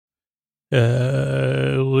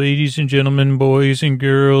Ladies and gentlemen, boys and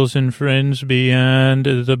girls, and friends beyond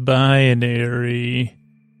the binary,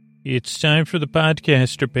 it's time for the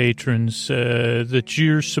podcaster patrons that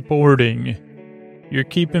you're supporting. You're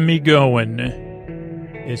keeping me going.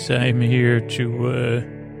 Yes, I'm here to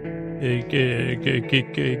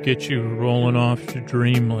get you rolling off to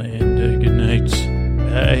dreamland. Good night.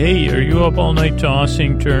 Hey, are you up all night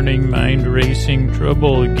tossing, turning, mind racing,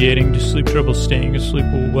 trouble getting to sleep, trouble staying asleep?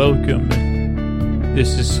 Well, welcome.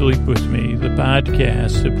 This is Sleep With Me, the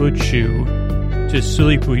podcast that puts you to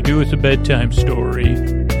sleep. We do it a bedtime story.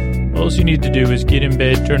 All you need to do is get in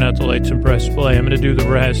bed, turn out the lights, and press play. I'm going to do the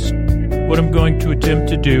rest. What I'm going to attempt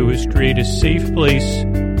to do is create a safe place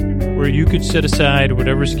where you could set aside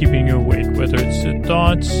whatever's keeping you awake, whether it's the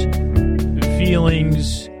thoughts, the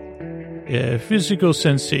feelings, physical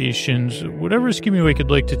sensations, whatever's keeping you awake. I'd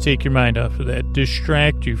like to take your mind off of that,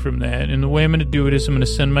 distract you from that. And the way I'm going to do it is I'm going to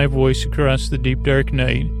send my voice across the deep, dark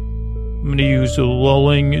night. I'm going to use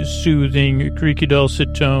lulling, soothing, creaky,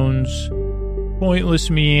 dulcet tones, pointless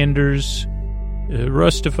meanders,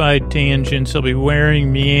 rustified tangents. I'll be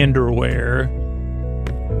wearing meanderwear,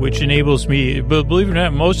 which enables me, but believe it or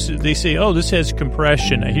not, they say, oh, this has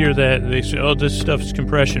compression. I hear that. They say, oh, this stuff's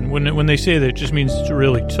compression. When they say that, it just means it's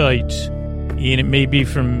really tight. And it may be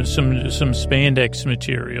from some spandex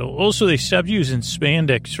material. Also, they stopped using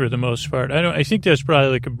spandex for the most part. I think that's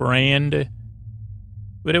probably like a brand.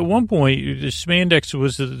 But at one point, the spandex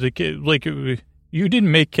was you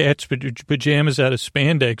didn't make cats' pajamas out of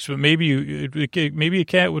spandex, but maybe a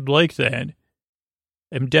cat would like that.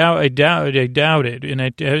 I doubt it. And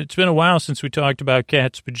it's been a while since we talked about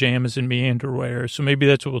cats' pajamas and meanderwear, so maybe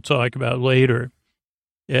that's what we'll talk about later.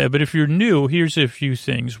 But if you're new, here's a few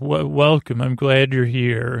things. Welcome. I'm glad you're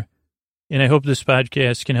here. And I hope this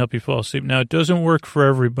podcast can help you fall asleep. Now, it doesn't work for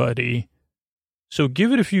everybody, so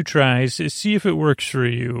give it a few tries. See if it works for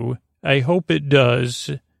you. I hope it does,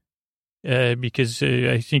 because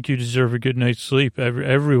I think you deserve a good night's sleep.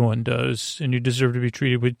 Everyone does, and you deserve to be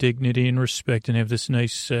treated with dignity and respect and have this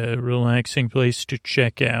nice, relaxing place to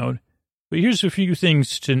check out. But here's a few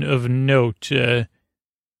things of note.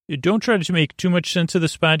 Don't try to make too much sense of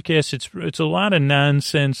this podcast. It's a lot of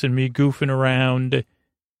nonsense and me goofing around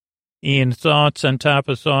and thoughts on top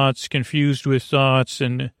of thoughts, confused with thoughts.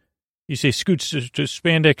 And you say, Scoots,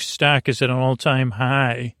 spandex stock is at an all-time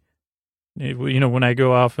high. You know, when I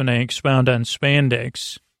go off and I expound on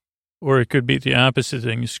spandex, or it could be the opposite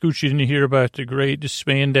thing. Scooch, you didn't hear about the great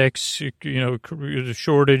spandex, the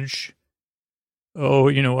shortage. Oh,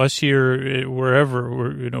 us here, wherever,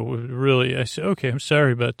 really, I say, okay, I'm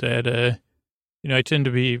sorry about that. I tend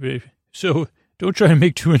to be, so don't try to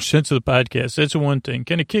make too much sense of the podcast. That's one thing.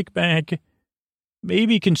 Kind of kick back,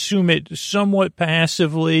 maybe consume it somewhat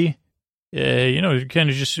passively, kind of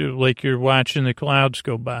just like you're watching the clouds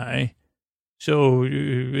go by. So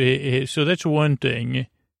that's one thing.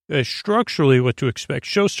 Structurally, what to expect.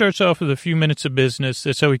 Show starts off with a few minutes of business.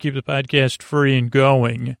 That's how we keep the podcast free and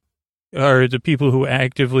going. Are the people who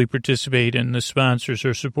actively participate and the sponsors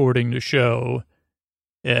are supporting the show.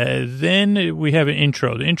 Then we have an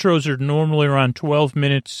intro. The intros are normally around 12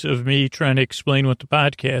 minutes of me trying to explain what the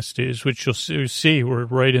podcast is, which you'll see we're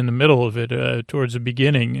right in the middle of it, towards the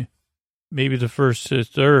beginning, maybe the first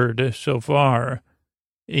third so far.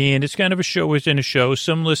 And it's kind of a show within a show.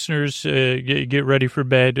 Some listeners get ready for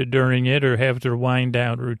bed during it or have their wind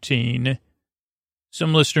down routine.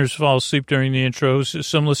 Some listeners fall asleep during the intros.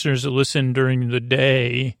 Some listeners listen during the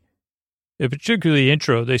day, particularly the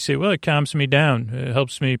intro. They say, well, it calms me down. It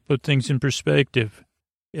helps me put things in perspective.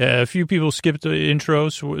 A few people skip the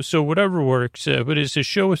intros, so whatever works. But it's a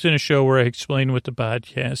show within a show where I explain what the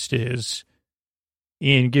podcast is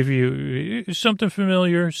and give you something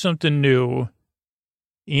familiar, something new,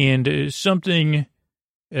 and something.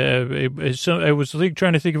 I was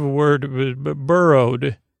trying to think of a word,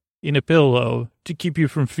 burrowed in a pillow to keep you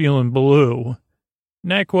from feeling blue.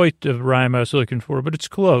 Not quite the rhyme I was looking for, but it's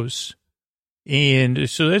close. And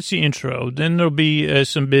so that's the intro. Then there'll be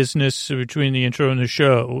some business between the intro and the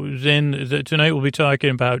show. Then tonight we'll be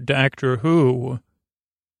talking about Doctor Who,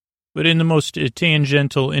 but in the most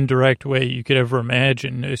tangential, indirect way you could ever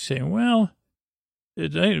imagine. They say, well,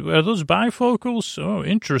 are those bifocals? Oh,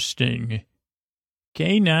 interesting.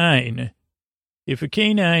 K9. If a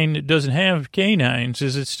canine doesn't have canines,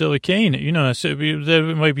 is it still a canine? So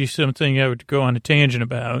that might be something I would go on a tangent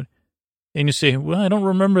about. And you say, well, I don't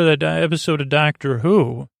remember that episode of Doctor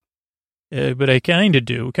Who, but I kind of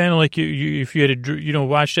do. Kind of like you if you had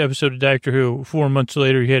watched the episode of Doctor Who, 4 months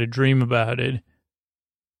later you had a dream about it.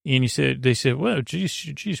 And they said, well,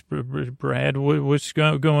 geez, Brad, what's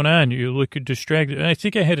going on? You look distracted. I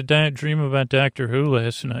think I had a dream about Doctor Who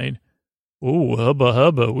last night. Oh,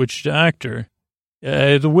 hubba, which doctor?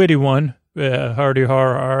 The witty one, hardy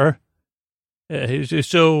har har. But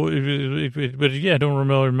yeah, I don't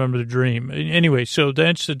really remember the dream. Anyway, so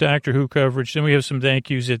that's the Doctor Who coverage. Then we have some thank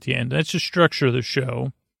yous at the end. That's the structure of the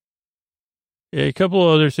show. A couple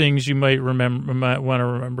of other things you might want to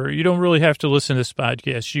remember. You don't really have to listen to this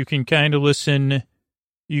podcast. You can kind of listen.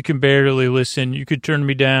 You can barely listen. You could turn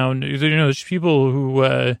me down. There's people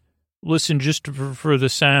who listen just for the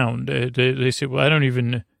sound. They say, well, I don't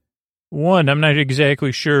even... One, I'm not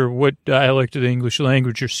exactly sure what dialect of the English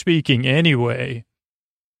language you're speaking anyway.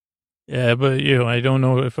 But, I don't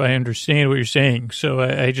know if I understand what you're saying. So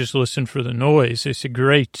I just listen for the noise. I said,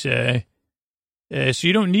 great. So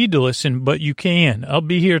you don't need to listen, but you can. I'll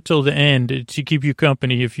be here till the end to keep you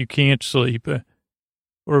company if you can't sleep.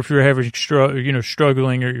 Or if you're having,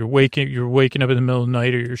 struggling, or you're waking up in the middle of the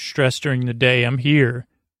night, or you're stressed during the day. I'm here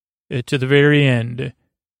to the very end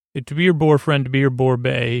to be your boyfriend, to be your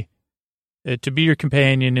borbay. To be your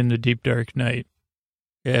companion in the deep, dark night.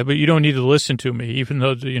 Yeah, but you don't need to listen to me, even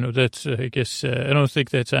though, that's, I guess, I don't think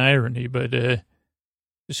that's irony, but,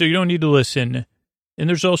 so you don't need to listen. And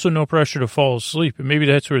there's also no pressure to fall asleep. And maybe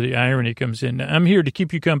that's where the irony comes in. I'm here to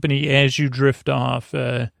keep you company as you drift off,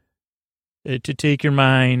 to take your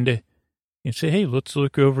mind and say, hey, let's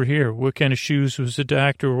look over here. What kind of shoes was the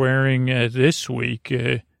doctor wearing this week?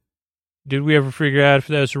 Did we ever figure out if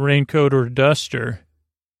that was a raincoat or a duster?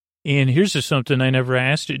 And here's something I never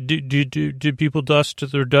asked. Did people dust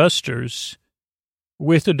their dusters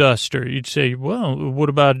with a duster? You'd say, well, what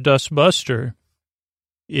about a dustbuster?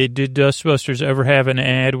 Did Dustbusters ever have an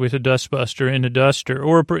ad with a dustbuster in a duster?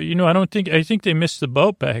 Or, I think they missed the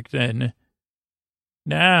boat back then.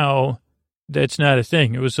 Now, that's not a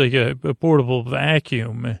thing. It was like a portable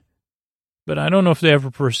vacuum. But I don't know if they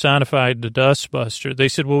ever personified the dustbuster. They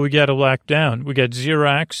said, well, we got to lock down. We got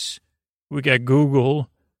Xerox. We got Google.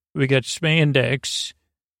 We got spandex,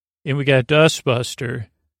 and we got Dustbuster.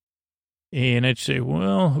 And I'd say,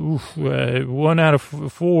 well, 1 out of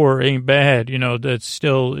 4 ain't bad. That's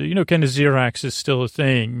still, kind of Xerox is still a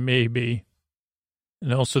thing, maybe.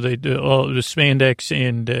 And also they do the spandex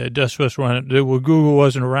and Dustbuster, Google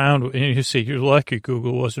wasn't around. And you say, you're lucky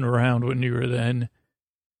Google wasn't around when you were then.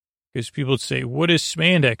 Because people would say, what is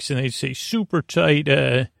spandex? And they'd say, super tight,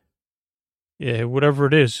 yeah, whatever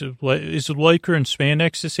it is Lycra and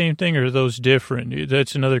spandex the same thing, or are those different?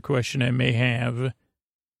 That's another question I may have.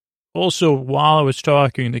 Also, while I was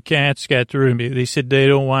talking, the cats got through to me. They said they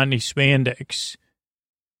don't want any spandex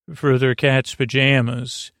for their cat's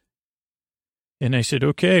pajamas. And I said,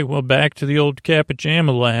 okay, well, back to the old cat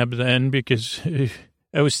pajama lab then, because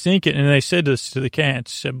I was thinking, and I said this to the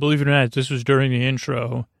cats, believe it or not, this was during the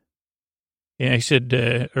intro. And I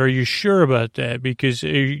said, are you sure about that? Because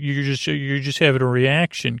you're just having a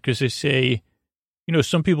reaction. Because they say,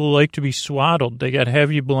 some people like to be swaddled. They got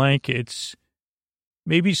heavy blankets.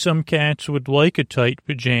 Maybe some cats would like a tight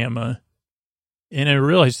pajama. And I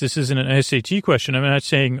realized this isn't an SAT question. I'm not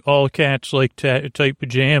saying all cats like tight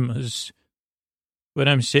pajamas. But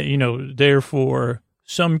I'm saying, therefore,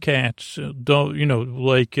 some cats don't,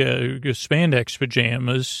 like spandex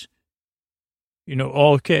pajamas.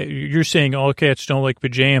 You're saying all cats don't like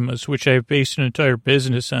pajamas, which I've based an entire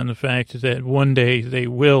business on the fact that one day they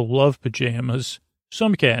will love pajamas.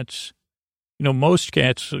 Some cats, most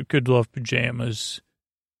cats could love pajamas.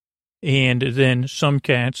 And then some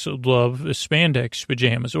cats love spandex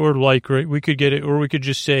pajamas or we could get it, or we could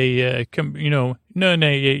just say, no,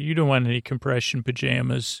 you don't want any compression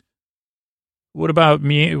pajamas. What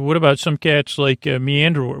about some cats like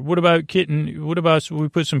meander? What about kitten? What about we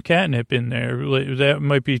put some catnip in there? That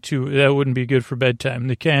might be that wouldn't be good for bedtime.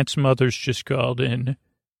 The cat's mothers just called in.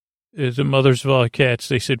 The mothers of all cats,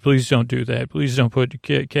 they said, please don't do that. Please don't put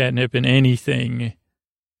catnip in anything,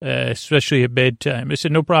 especially at bedtime. I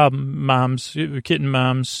said, no problem, moms, kitten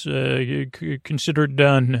moms, consider it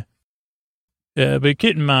done. But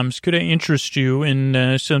kitten moms, could I interest you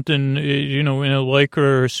in something, in a Lycra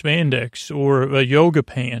or spandex or a yoga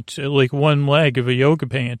pant, like one leg of a yoga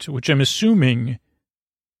pant, which I'm assuming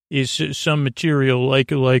is some material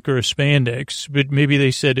like a Lycra or spandex, but maybe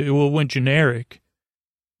they said it went generic.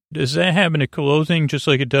 Does that happen to clothing just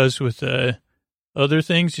like it does with other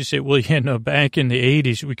things? You say, well, back in the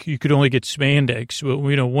 80s, you could only get spandex, but,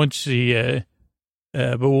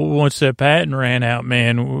 once that patent ran out,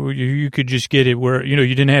 man, you could just get it where, you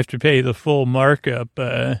didn't have to pay the full markup.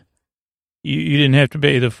 You didn't have to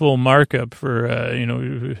pay the full markup for,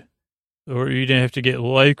 or you didn't have to get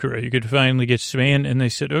Lycra. You could finally get span. And they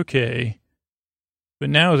said, okay. But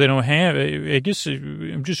now they don't have it. I guess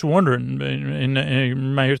I'm just wondering,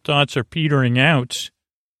 and my thoughts are petering out.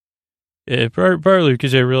 Partly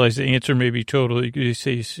because I realize the answer may be totally, they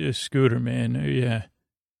say, Scooter, man. Yeah.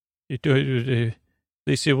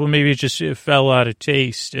 They said, well, maybe it fell out of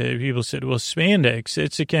taste. People said, well, spandex,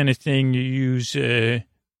 that's the kind of thing you use, what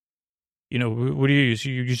do you use?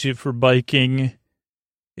 You use it for biking.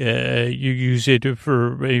 You use it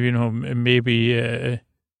for, maybe,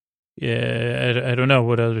 I don't know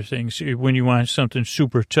what other things. When you want something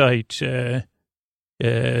super tight, but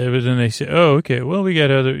then they say, oh, okay, well, we got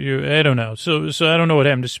I don't know. So I don't know what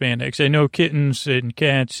happened to spandex. I know kittens and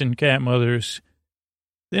cats and cat mothers,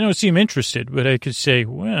 they don't seem interested, but I could say,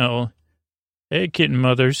 well, hey, kitten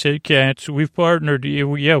mothers, hey, cats, we've partnered,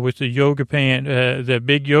 with the yoga pant, the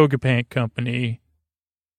big yoga pant company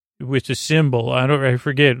with the symbol. I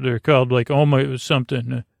forget, they're called like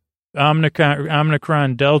something,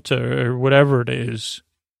 Omicron Delta or whatever it is.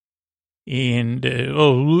 And,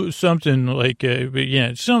 something like,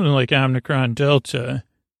 something like Omicron Delta.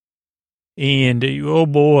 And, oh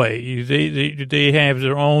boy, they have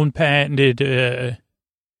their own patented,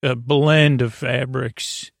 a blend of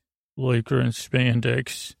fabrics, lycra and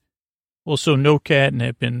spandex. Also, no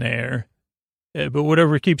catnip in there. But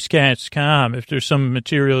whatever keeps cats calm, if there's some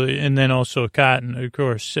material, and then also cotton, of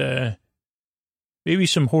course. Maybe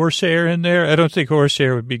some horsehair in there. I don't think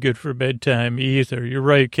horsehair would be good for bedtime either. You're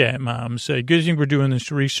right, cat moms. Good thing we're doing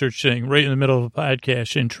this research thing right in the middle of a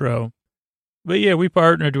podcast intro. But yeah, we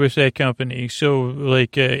partnered with that company. So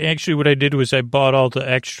actually what I did was I bought all the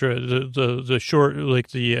extra, the short,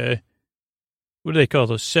 what do they call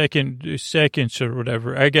those seconds or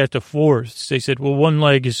whatever. I got the fourths. They said, well, one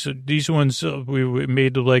leg is, these ones, we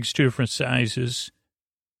made the legs 2 different sizes.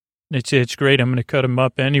 They said, it's great. I'm going to cut them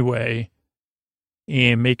up anyway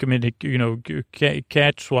and make them into,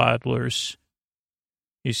 cat swaddlers.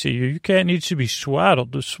 You see, your cat needs to be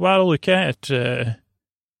swaddled. To swaddle a cat,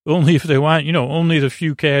 only if they want, only the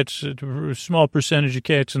few cats, a small percentage of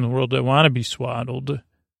cats in the world that want to be swaddled.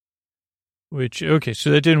 Which, okay,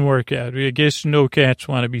 so that didn't work out. I guess no cats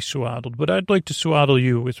want to be swaddled, but I'd like to swaddle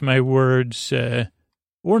you with my words,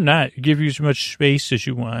 or not, give you as much space as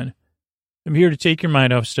you want. I'm here to take your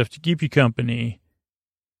mind off stuff, to keep you company,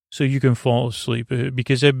 so you can fall asleep,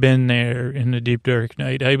 because I've been there in the deep, dark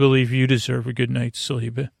night. I believe you deserve a good night's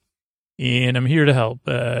sleep, and I'm here to help.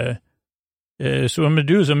 So what I'm going to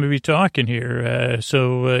do is I'm going to be talking here.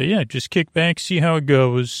 Just kick back, see how it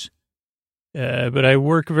goes. But I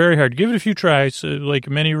work very hard. Give it a few tries. Like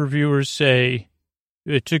many reviewers say,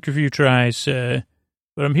 it took a few tries. But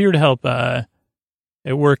I'm here to help. I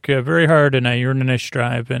work very hard and I earn a nice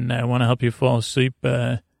drive, and I want to help you fall asleep.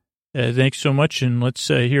 Thanks so much. And let's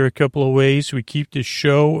hear a couple of ways we keep this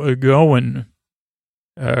show going.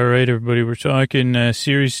 All right, everybody, we're talking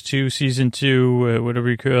Series 2, Season 2, whatever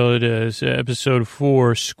you call it, Episode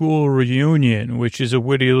 4, School Reunion, which is a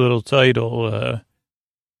witty little title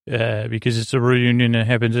because it's a reunion that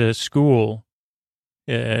happens at school.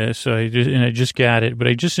 So I just got it, but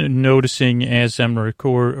I just noticing as I'm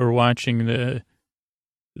watching the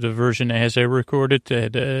version as I record it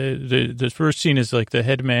that the first scene is like the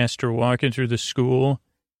headmaster walking through the school.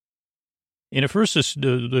 And at first,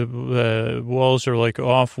 the walls are like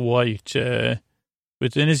off-white,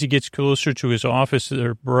 but then as he gets closer to his office,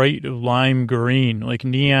 they're bright lime green, like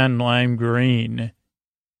neon lime green.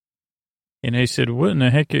 And I said, what in the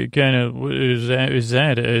heck kind of is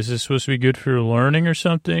that? Is this supposed to be good for learning or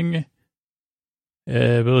something?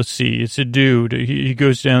 But let's see. It's a dude. He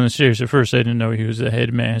goes down the stairs. At first, I didn't know he was the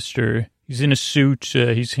headmaster. He's in a suit.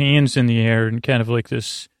 He's hands in the air and kind of like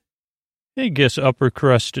this, I guess, upper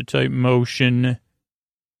crust type motion,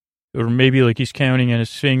 or maybe like he's counting on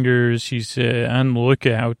his fingers. He's on the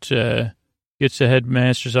lookout. Gets the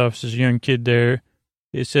headmaster's office, a young kid there.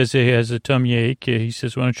 It says he has a tummy ache. He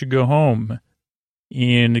says, why don't you go home?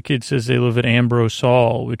 And the kid says they live at Ambrose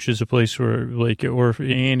Hall, which is a place where like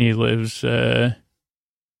Annie lives.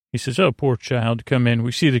 He says, oh, poor child, come in.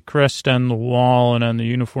 We see the crest on the wall, and on the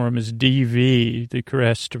uniform is DV, the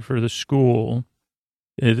crest for the school.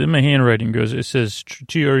 Then my handwriting goes, it says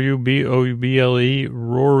Truboble,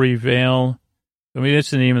 Rory Vale. I mean,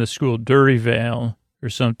 that's the name of the school, Durryvale or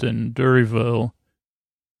something, Durryville.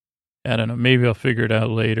 I don't know. Maybe I'll figure it out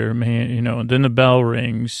later, man. And then the bell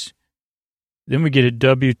rings. Then we get a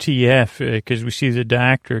WTF because we see the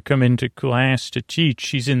doctor come into class to teach.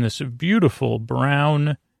 She's in this beautiful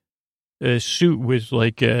brown suit with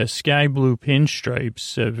like sky blue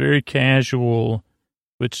pinstripes, very casual,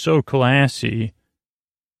 but so classy.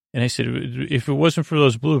 And I said, if it wasn't for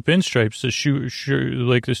those blue pinstripes,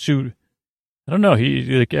 like the suit, I don't know.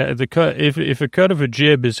 The cut, if a cut of a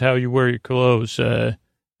jib is how you wear your clothes, I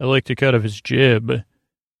like the cut of his jib. And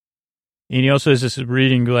he also has this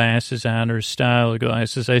reading glasses on, or style of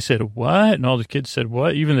glasses. I said, what? And all the kids said,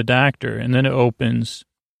 what? Even the doctor. And then it opens.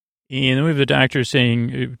 And then we have the doctor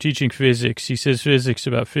saying, teaching physics. He says physics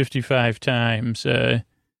about 55 times. He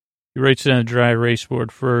writes it on a dry erase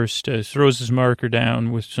board first, throws his marker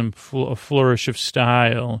down with a flourish of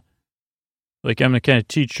style. Like, I'm the kind of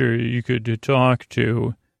teacher you could talk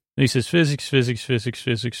to. And he says, physics, physics, physics,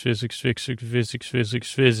 physics, physics, physics, physics,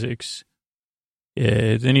 physics, physics.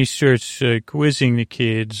 Then he starts quizzing the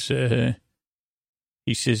kids.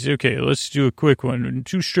 He says, okay, let's do a quick one.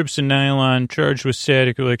 2 strips of nylon charged with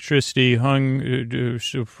static electricity hung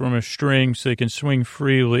from a string so they can swing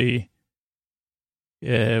freely.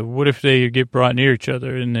 What if they get brought near each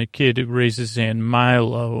other? And the kid raises his hand,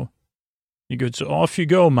 Milo. He goes, off you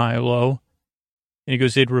go, Milo. And he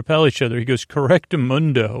goes, they'd repel each other. He goes,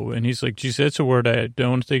 correctamundo. And he's like, geez, that's a word I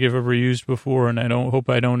don't think I've ever used before, and I hope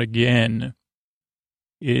I don't again.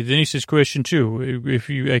 Then he says, question 2, if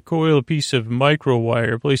I coil a piece of micro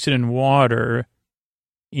wire, place it in water,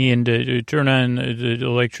 and turn on the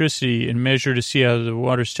electricity and measure to see how the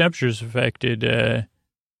water's temperature is affected, I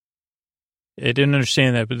didn't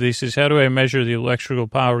understand that, but he says, how do I measure the electrical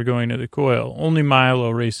power going to the coil? Only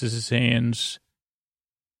Milo raises his hands.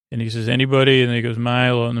 And he says, anybody? And he goes,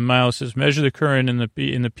 Milo. And then Milo says, measure the current in the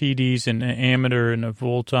PDs and the ammeter and the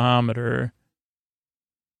voltometer.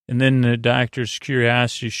 And then the doctor's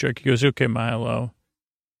curiosity struck. He goes, okay, Milo.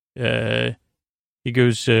 He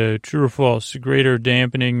goes, true or false? The greater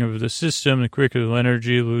dampening of the system, the quicker the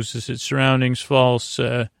energy loses its surroundings. False.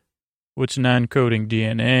 What's non-coding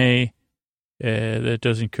DNA? That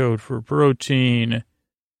doesn't code for protein.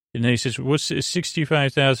 And then he says, what's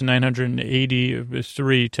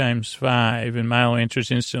 65,983 times 5? And Milo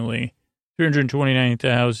answers instantly,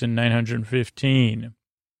 329,915.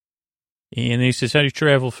 And then he says, how do you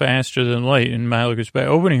travel faster than light? And Milo goes, by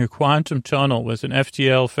opening a quantum tunnel with an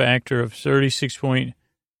FTL factor of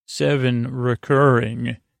 36.7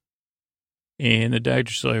 recurring. And the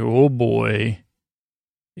doctor's like, oh boy.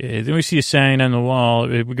 Then we see a sign on the wall.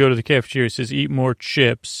 We go to the cafeteria. It says, eat more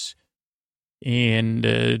chips. And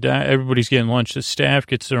everybody's getting lunch. The staff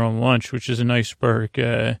gets their own lunch, which is a nice perk.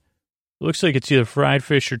 Looks like it's either fried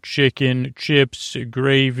fish or chicken, chips,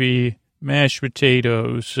 gravy, mashed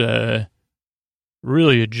potatoes.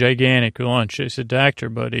 Really a gigantic lunch. I said, doctor,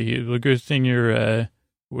 buddy, the good thing you're,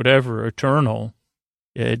 eternal.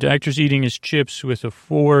 Doctor's eating his chips with a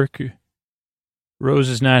fork. Rose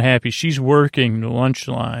is not happy. She's working the lunch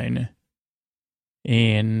line.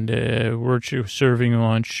 And we're serving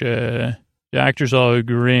lunch. Doctor's all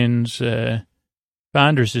grins,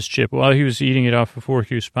 ponders his chip. While he was eating it off a fork,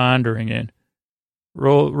 he was pondering it.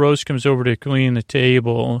 Rose comes over to clean the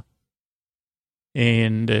table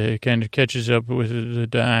and kind of catches up with the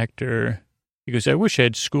doctor. He goes, I wish I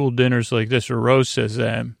had school dinners like this, or Rose says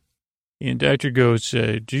that. And doctor goes,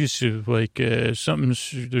 geez, like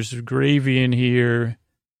there's gravy in here.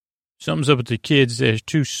 Something's up with the kids. They're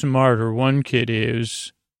too smart, or one kid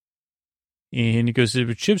is. And he goes,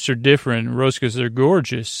 the chips are different. And Rose goes, they're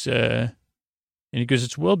gorgeous. And he goes,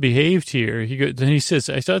 it's well behaved here. Then he says,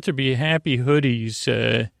 I thought there'd be happy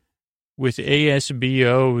hoodies with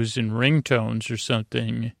ASBOs and ringtones or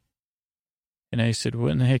something. And I said,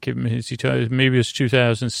 what in the heck is he talking? Maybe it's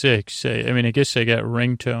 2006. I guess I got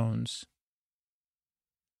ringtones.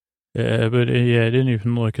 I didn't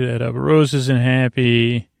even look that up. Rose isn't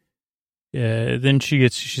happy. Then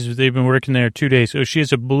they've been working there 2 days. So she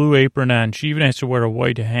has a blue apron on. She even has to wear a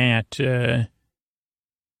white hat. And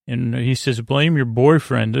he says, blame your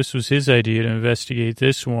boyfriend. This was his idea to investigate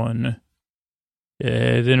this one.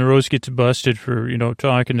 Then Rose gets busted for,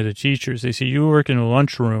 talking to the teachers. They say, you work in the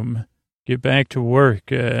lunchroom. Get back to work.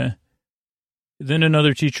 Then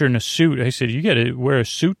another teacher in a suit. I said, you got to wear a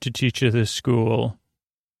suit to teach at this school.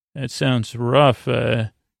 That sounds rough.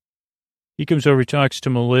 He comes over, he talks to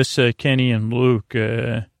Melissa, Kenny, and Luke,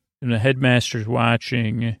 and the headmaster's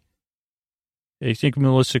watching. I think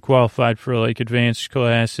Melissa qualified for, advanced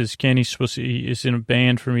classes. Kenny is in a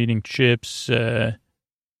band from eating chips.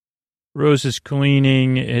 Rose is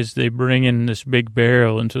cleaning as they bring in this big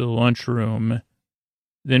barrel into the lunchroom.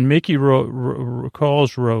 Then Mickey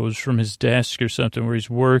calls Rose from his desk or something where he's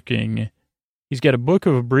working. He's got a book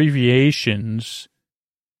of abbreviations.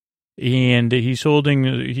 And he's hacking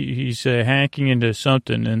into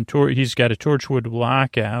something, and he's got a Torchwood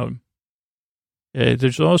lockout.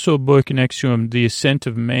 There's also a book next to him, The Ascent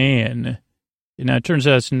of Man. Now, it turns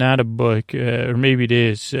out it's not a book, or maybe it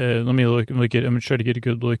is. Let me look at it. I'm going to try to get a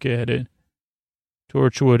good look at it.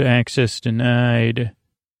 Torchwood access denied.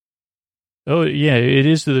 Oh, yeah,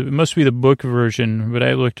 it must be the book version, but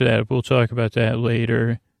I looked at that. We'll talk about that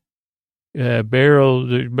later. The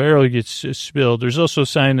barrel gets spilled. There's also a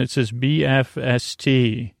sign that says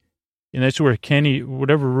BFST, and that's where Kenny,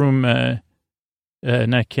 whatever room,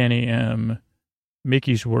 not Kenny,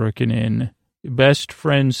 Mickey's working in. Best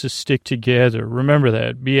friends to stick together. Remember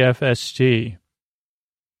that, BFST.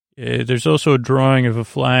 There's also a drawing of a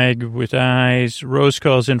flag with eyes. Rose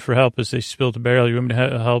calls in for help as they spill the barrel. You want me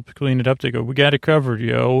to help clean it up? They go, we got it covered,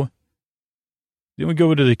 yo. Then we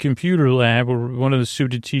go to the computer lab where one of the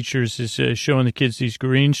suited teachers is showing the kids these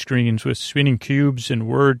green screens with spinning cubes and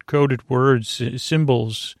word-coded words,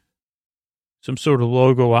 symbols, some sort of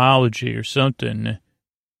logoology or something.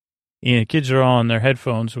 And kids are all on their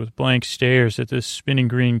headphones with blank stares at this spinning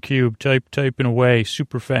green cube, typing away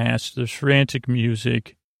super fast. There's frantic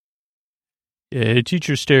music. The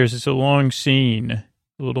teacher stares. It's a long scene,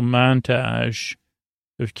 a little montage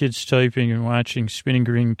of kids typing and watching spinning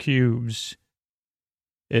green cubes.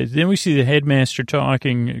 Then we see the headmaster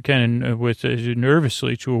talking kind of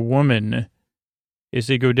nervously to a woman as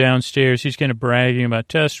they go downstairs. He's kind of bragging about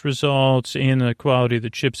test results and the quality of the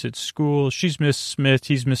chips at school. She's Miss Smith.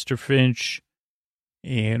 He's Mr. Finch.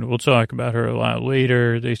 And we'll talk about her a lot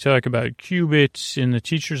later. They talk about qubits in the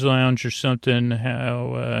teacher's lounge or something.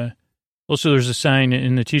 Also, there's a sign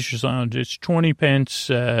in the teacher's lounge. It's 20 pence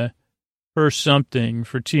per something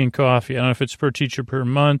for tea and coffee. I don't know if it's per teacher per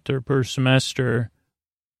month or per semester.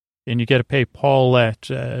 And you got to pay Paulette.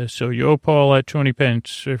 So you owe Paulette 20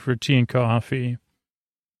 pence for tea and coffee.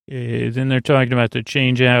 Then they're talking about the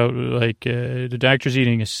change out, the doctor's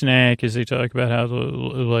eating a snack as they talk about how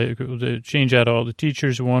the change out all the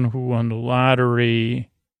teachers, one who won the lottery,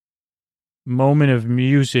 moment of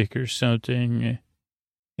music or something.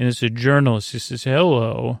 And it's a journalist. He says,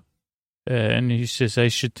 hello. And he says, I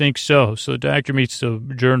should think so. So the doctor meets the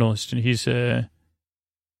journalist and he's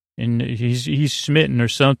smitten or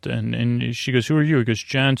something. And she goes, who are you? He goes,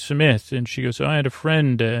 John Smith. And she goes, oh, I had a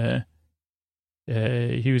friend,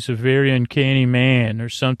 he was a very uncanny man or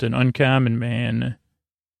something, uncommon man.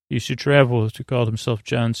 He used to travel to call himself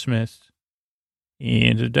John Smith.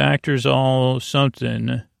 And the doctor's all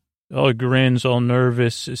something, all grins, all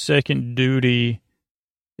nervous. Second duty,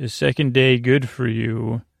 second day, good for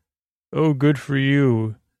you. Oh, good for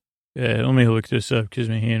you. Let me look this up because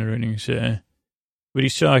my handwriting's, but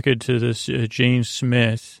he's talking to this Jane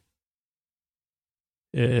Smith.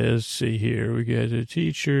 Let's see here. We got the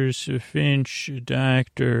teachers, Finch,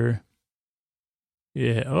 doctor.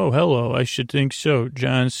 Yeah. Oh, hello. I should think so.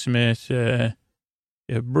 John Smith.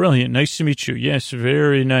 Brilliant. Nice to meet you. Yes,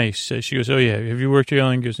 very nice. She goes, oh, yeah. Have you worked here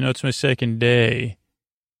long? He goes, no, it's my second day.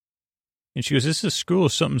 And she goes, this is school.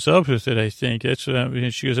 Something's up with it, I think. That's what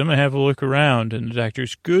and she goes, I'm going to have a look around. And the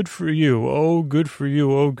doctor's, good for you. Oh, good for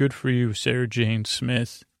you. Oh, good for you, Sarah Jane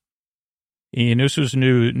Smith. And this was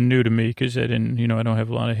new to me because I didn't, I don't have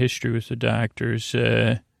a lot of history with the doctors.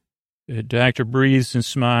 The doctor breathes and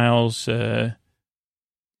smiles. Then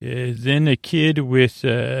a kid with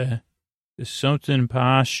something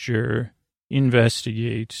posture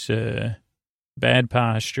investigates bad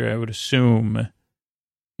posture, I would assume.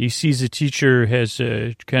 He sees the teacher has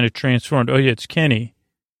kind of transformed. Oh, yeah, it's Kenny.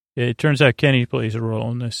 It turns out Kenny plays a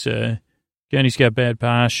role in this. Kenny's got bad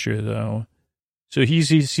posture, though. So he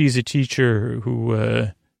sees a teacher who,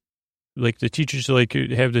 the teachers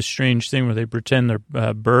have this strange thing where they pretend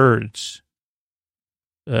they're birds,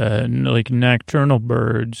 like nocturnal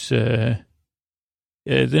birds. Then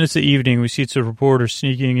it's the evening. We see it's a reporter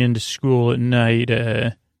sneaking into school at night.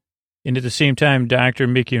 And at the same time, Dr.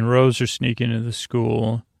 Mickey and Rose are sneaking into the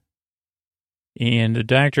school. And the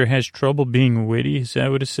doctor has trouble being witty. Is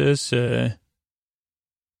that what it says?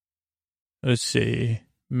 Let's see.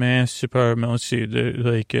 Math department. Let's see.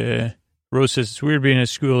 Rose says, it's weird being at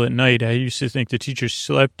school at night. I used to think the teachers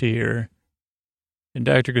slept here. And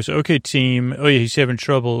doctor goes, okay, team. Oh, yeah, he's having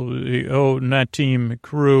trouble. Oh, not team,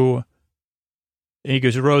 crew. And he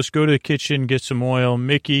goes, Rose, go to the kitchen, get some oil.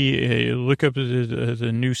 Mickey, look up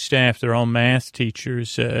the new staff. They're all math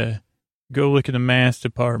teachers. Go look at the math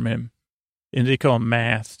department. And they call them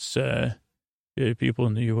maths, people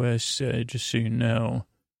in the U.S., just so you know.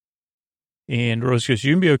 And Rose goes,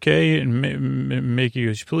 you can be okay? And Mickey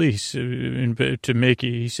goes, please, to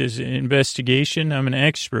Mickey. He says, investigation, I'm an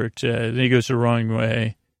expert. Then he goes the wrong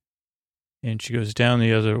way. And she goes down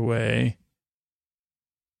the other way.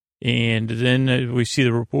 And then we see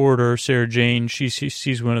the reporter, Sarah Jane. She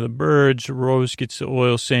sees one of the birds. Rose gets the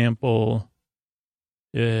oil sample.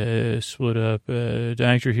 Split up.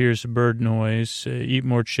 Doctor hears a bird noise. Eat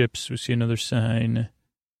more chips. We see another sign.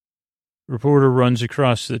 Reporter runs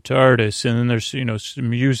across the TARDIS, and then there's, some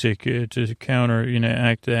music to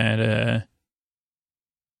act that.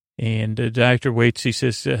 And the doctor waits. He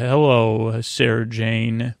says, hello, Sarah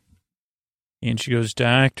Jane. And she goes,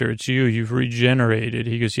 Doctor, it's you. You've regenerated.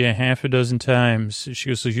 He goes, yeah, half a dozen times. She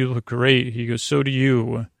goes, you look great. He goes, so do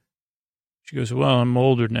you. She goes, well, I'm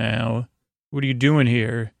older now. What are you doing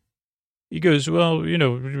here? He goes, well,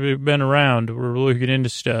 we've been around. We're looking into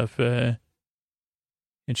stuff. And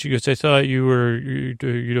she goes, I thought you were,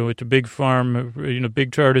 at the big farm,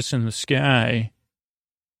 big TARDIS in the sky.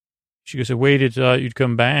 She goes, I waited, thought you'd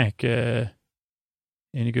come back. And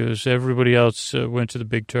he goes, everybody else went to the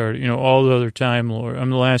big TARDIS, all the other Time Lords. I'm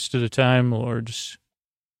the last of the Time Lords.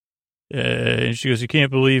 And she goes, I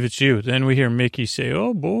can't believe it's you. Then we hear Mickey say,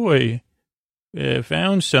 oh, boy,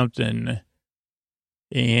 found something.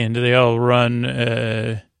 And they all run,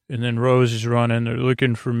 and then Rose is running. They're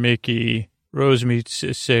looking for Mickey. Rose meets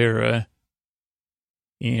Sarah.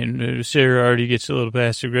 And Sarah already gets a little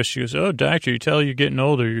passive aggressive. She goes, oh, Doctor, you tell you're getting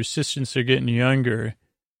older. Your assistants are getting younger.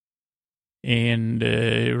 And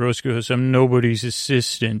Rose goes, I'm nobody's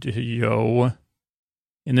assistant, yo.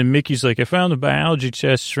 And then Mickey's like, I found the biology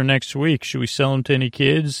tests for next week. Should we sell them to any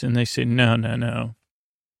kids? And they say, no.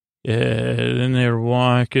 Then they're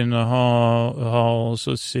walking the halls.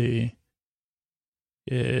 Let's see.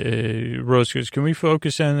 Rose goes, can we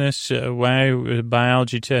focus on this? Why the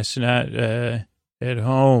biology tests not at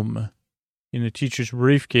home in the teacher's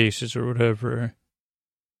briefcases or whatever?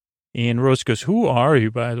 And Rose goes, who are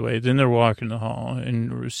you, by the way? Then they're walking the hall.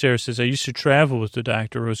 And Sarah says, I used to travel with the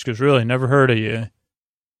doctor. Rose goes, really? Never heard of you.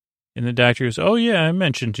 And the doctor goes, oh, yeah, I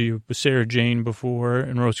mentioned to you Sarah Jane before.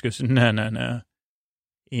 And Rose goes, no.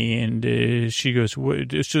 And she goes,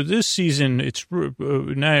 so this season, it's not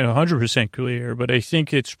 100% clear, but I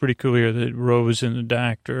think it's pretty clear that Rose and the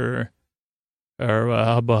doctor are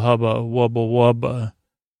hubba wubba.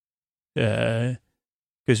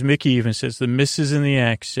 Because Mickey even says the misses and the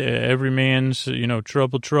X, every man's,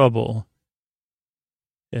 trouble.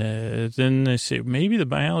 Then they say maybe the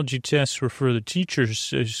biology tests were for the teachers,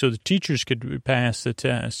 so the teachers could pass the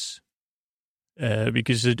tests.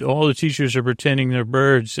 Because all the teachers are pretending they're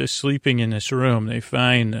birds sleeping in this room. They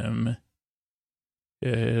find them.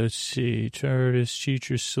 Let's see. TARDIS,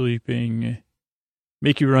 teachers sleeping.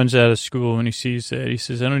 Mickey runs out of school when he sees that. He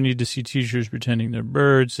says, I don't need to see teachers pretending they're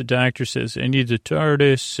birds. The doctor says, I need the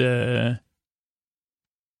TARDIS.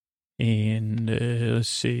 Let's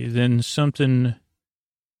see. Then something,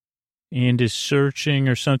 and is searching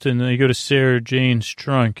or something. They go to Sarah Jane's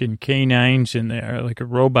trunk, and K9's in there, like a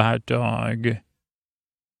robot dog.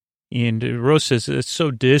 And Rose says, it's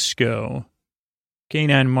so disco.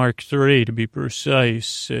 K9 Mark III, to be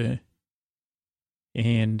precise.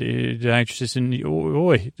 And the doctor says, in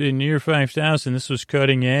year 5000, this was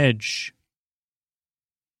cutting edge.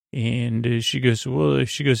 And Sarah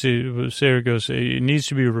goes, it needs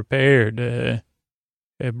to be repaired.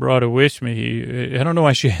 I brought it with me. I don't know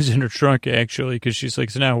why she has it in her trunk, actually, because she's like,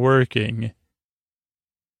 it's not working.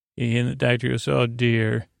 And the doctor goes, oh,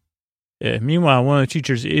 dear. Meanwhile, one of the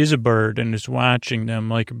teachers is a bird and is watching them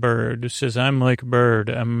like a bird. It says, I'm like a bird.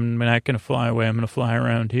 I'm not going to fly away. I'm going to fly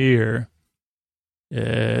around here.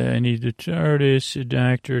 I need the TARDIS. The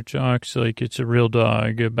doctor talks like it's a real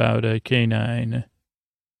dog about a K9.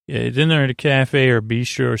 Then they're at a cafe or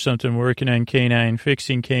bistro or something working on K9,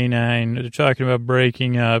 fixing K9. They're talking about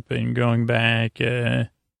breaking up and going back. And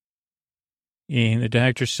the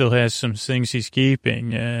doctor still has some things he's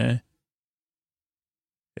keeping.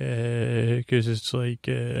 Because it's like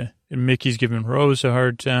Mickey's giving Rose a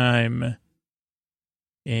hard time.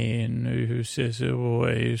 And who says, oh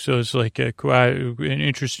boy, so it's like an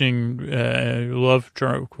interesting love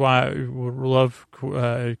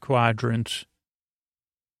quadrant.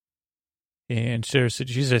 And Sarah said,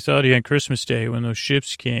 geez, I thought he on Christmas Day when those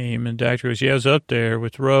ships came. And Doctor goes, yeah, I was up there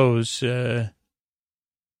with Rose. And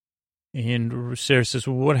Sarah says,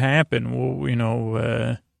 well, what happened? Well,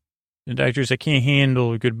 the Doctor says, I can't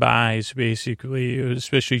handle goodbyes, basically,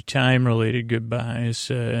 especially time-related goodbyes.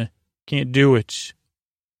 Can't do it. She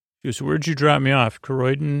goes, where'd you drop me off?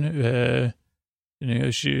 Croydon? And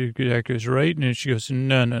the doctor goes, right? And she goes,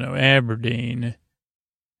 no, Aberdeen. And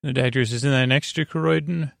the doctor says, isn't that next to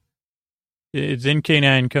Croydon? Then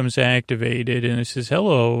K9 comes activated, and it says,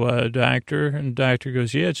 hello, doctor. And the doctor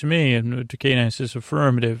goes, yeah, it's me. And the K9 says,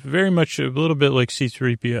 affirmative. Very much a little bit like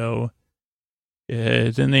C-3PO.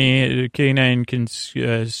 Then the K9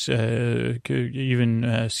 can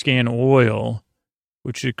even scan oil,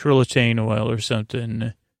 which is acrylitane oil or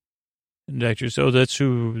something. And the doctor says, oh, that's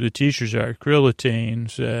who the teachers are.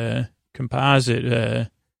 Acrylatanes, composite,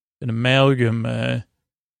 an amalgam, kind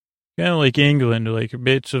of like England, like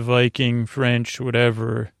bits of Viking, French,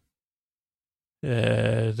 whatever.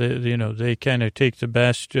 They kind of take the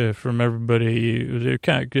best from everybody.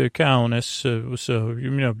 They're colonists, so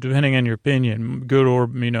depending on your opinion, good or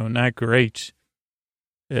not great.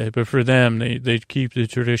 But for them, they keep the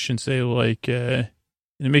traditions they like.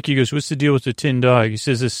 And Mickey goes, "What's the deal with the tin dog?" He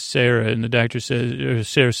says, "This is Sarah," and the doctor says,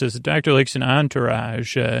 Sarah says, "The doctor likes an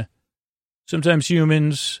entourage. Sometimes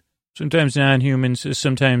humans, sometimes non-humans,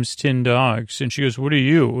 sometimes tin dogs." And she goes, "What are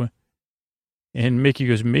you?" And Mickey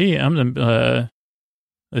goes, "Me? I'm the,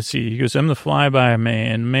 let's see." He goes, "I'm the flyby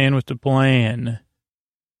man with the plan."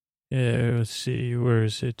 Let's see, where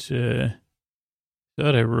is it?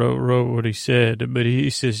 Thought I wrote what he said, but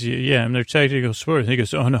he says, "Yeah, I'm their tactical sport." And he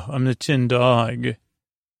goes, "Oh no, I'm the tin dog."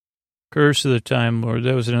 Curse of the Time Lord.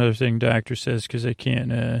 That was another thing doctor says, because I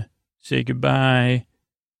can't say goodbye.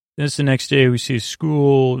 That's the next day. We see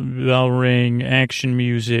school, bell ring, action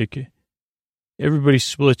music. Everybody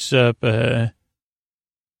splits up. They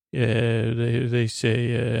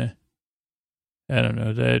say, I don't know.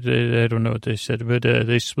 I don't know what they said, but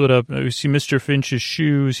they split up. We see Mr. Finch's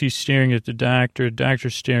shoes. He's staring at the doctor. The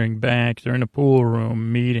doctor's staring back. They're in a pool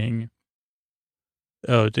room meeting.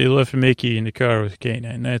 Oh, they left Mickey in the car with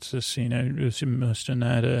K9. That's the scene. I must have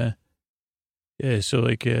not. Yeah, so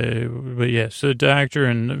but yeah, so the doctor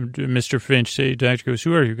and Mr. Finch say, doctor goes,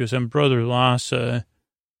 "Who are you?" He goes, "I'm Brother Lassa."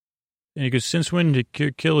 And he goes, "Since when did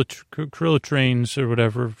krill trains or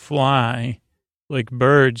whatever fly like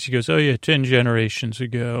birds?" He goes, "Oh yeah, 10 generations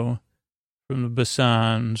ago from the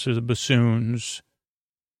basons or the bassoons."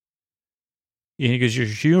 And he goes, "You're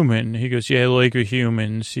human." He goes, "Yeah, I like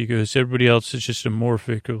humans." He goes, "Everybody else is just a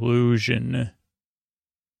morphic illusion."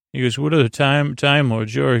 He goes, "What are the time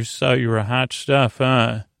lords? You always thought you were hot stuff,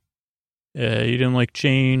 huh? You didn't like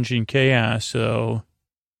change and chaos, though.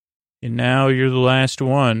 And now you're the last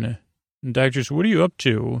one." And the doctor says, "What are you up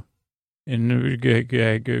to?" And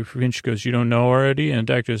Finch goes, "You don't know already?" And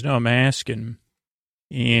the doctor goes, "No, I'm asking."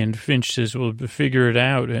 And Finch says, "Well, figure it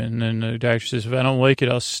out." And then the doctor says, "If I don't like it,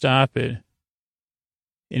 I'll stop it."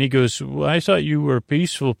 And he goes, "Well, I thought you were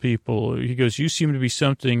peaceful people." He goes, "You seem to be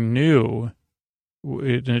something new."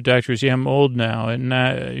 And the doctor goes, "Yeah, I'm old now, and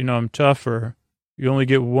not, I'm tougher. You only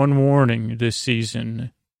get one warning this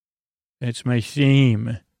season. It's my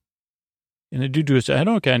theme." And the dude goes, "I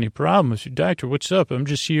don't got any problems. Doctor, what's up? I'm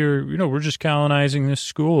just here. We're just colonizing this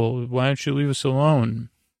school. Why don't you leave us alone?"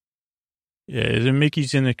 Yeah, then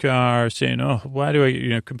Mickey's in the car saying, "Oh, why do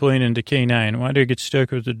I, complaining to K9, why do I get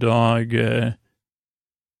stuck with the dog?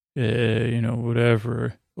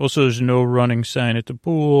 Whatever." Also, there's no running sign at the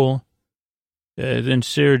pool. Then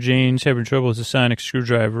Sarah Jane's having trouble with the sonic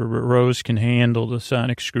screwdriver, but Rose can handle the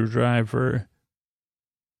sonic screwdriver.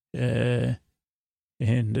 So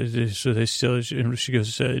they still, she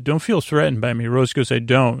goes, "Don't feel threatened by me." Rose goes, "I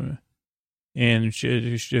don't." And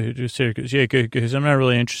Sarah goes, "Yeah, good, because I'm not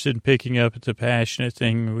really interested in picking up the passionate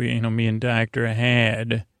thing me and Doctor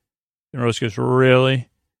had." And Rose goes, "Really?"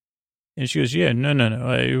 And she goes, "Yeah,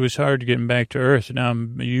 no. It was hard getting back to Earth. Now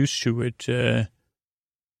I'm used to it.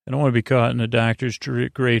 I don't want to be caught in the doctor's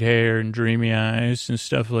great hair and dreamy eyes and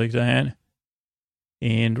stuff like that."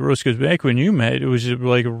 And Rose goes, "Back when you met, it was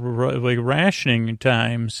like rationing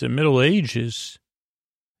times, the Middle Ages.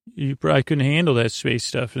 You probably couldn't handle that space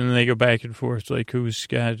stuff." And then they go back and forth, like, who's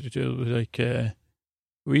got,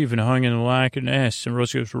 we even hung in the Loch Ness. And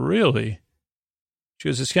Rose goes, "Really?" She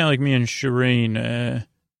goes, "It's kind of like me and Shireen,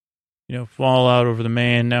 fall out over the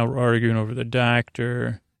man, now we're arguing over the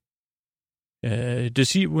doctor.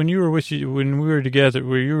 Does he, when we were together,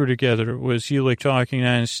 was he like talking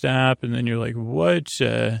nonstop? And then you're like, what?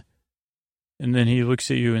 And then he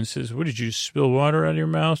looks at you and says, "What, did you spill water out of your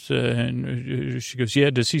mouth?" And she goes,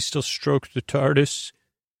 "Yeah." "Does he still stroke the TARDIS?"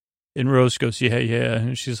 And Rose goes, "Yeah.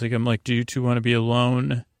 And she's like, I'm like, do you two want to be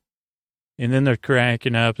alone?" And then they're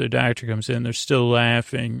cracking up. The doctor comes in. They're still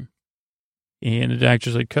laughing. And the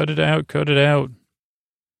doctor's like, cut it out.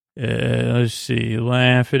 Let's see,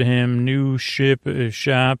 laugh at him, new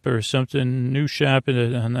shop or something, new shop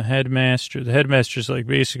on the headmaster. The headmaster's like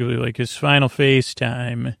basically like his final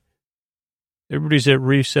FaceTime. Everybody's at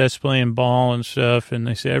recess playing ball and stuff, and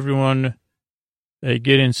they say, "Everyone,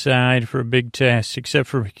 get inside for a big test," except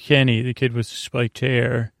for Kenny, the kid with the spiked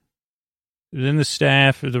hair. Then the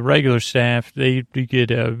staff, the regular staff, they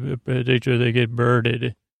get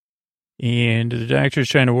birded. And the doctor's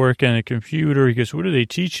trying to work on a computer. He goes, "What are they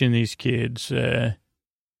teaching these kids?"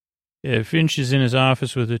 Finch is in his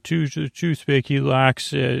office with a toothpick. He locks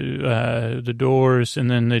the doors, and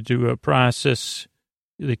then they do a process,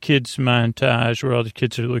 the kids montage, where all the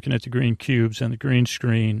kids are looking at the green cubes on the green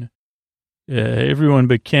screen. Everyone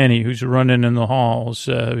but Kenny, who's running in the halls,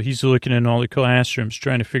 he's looking in all the classrooms,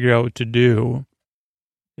 trying to figure out what to do.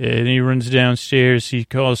 And he runs downstairs.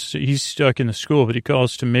 He's stuck in the school, but he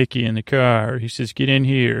calls to Mickey in the car. He says, "Get in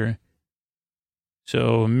here."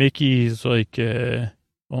 So Mickey's like,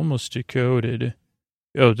 almost decoded.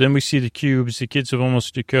 Oh, then we see the cubes. The kids have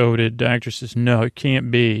almost decoded. Doctor says, "No, it can't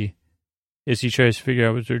be," as he tries to figure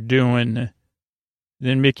out what they're doing.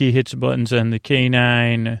 Then Mickey hits buttons on the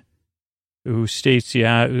K9, who states,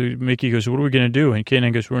 Mickey goes, "What are we going to do?" And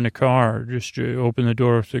K9 goes, "We're in a car. Just open the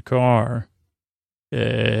door of the car."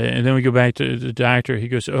 And then we go back to the doctor. He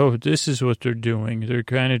goes, "Oh, this is what they're doing. They're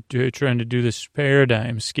kind of trying to do this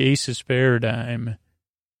paradigm, Scasis paradigm.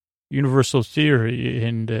 Universal theory,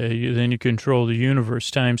 and then you control the universe,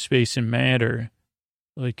 time, space, and matter,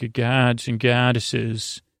 like gods and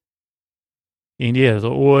goddesses. And yeah,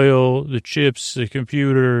 the oil, the chips, the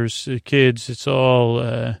computers, the kids, it's all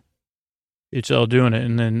doing it."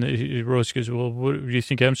 And then Rose goes, "Well, what, do you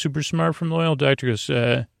think I'm super smart from the oil?" Doctor goes,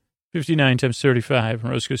 59 times 35.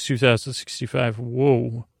 And Rose goes, 2,065.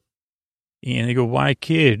 Whoa. And they go, "Why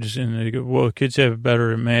kids?" And they go, "Well, kids have a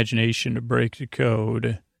better imagination to break the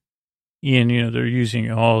code." And, they're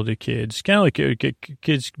using all the kids, kind of like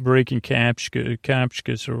kids breaking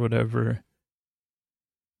captchas or whatever.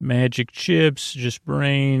 Magic chips, just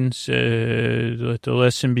brains, let the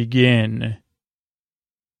lesson begin.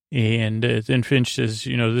 And then Finch says,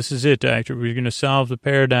 "This is it, Doctor. We're going to solve the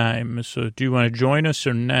paradigm. So do you want to join us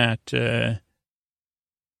or not?" Well,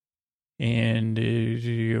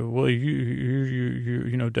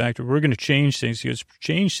 Doctor, we're going to change things. He goes,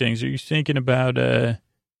 "Change things? Are you thinking about,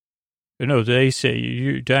 no, they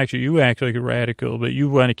say, Doctor, you act like a radical, but you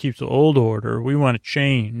want to keep the old order. We want to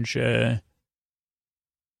change." And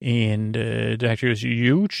Doctor goes,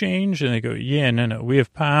 "You change?" And they go, "Yeah, no, we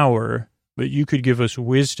have power, but you could give us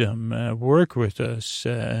wisdom, work with us."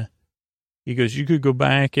 He goes, "You could go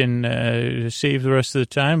back and save the rest of the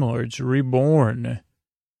Time Lords, reborn."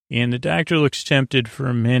 And the Doctor looks tempted for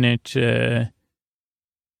a minute,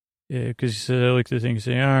 because I like the things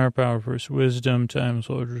they are: power versus wisdom, timeless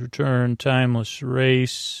return, timeless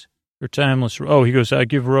race, or timeless. Oh, he goes, I'll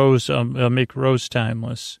make Rose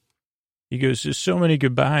timeless. He goes, "There's so many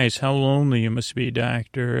goodbyes. How lonely you must be,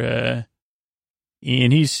 Doctor."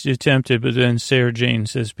 And he's tempted, but then Sarah Jane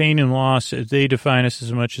says, "Pain and loss, they define us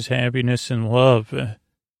as much as happiness and love."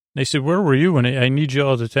 They said, "Where were you when I need you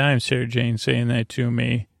all the time?" Sarah Jane saying that to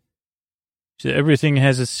me. She said, "Everything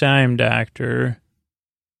has its time, Doctor."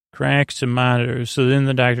 Cracks a monitor. So then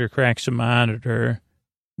the Doctor cracks a monitor.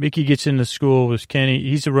 Mickey gets into school with Kenny.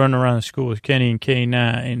 He's running around the school with Kenny and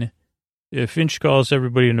K9. Finch calls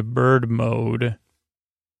everybody into bird mode.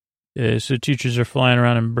 So teachers are flying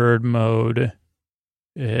around in bird mode.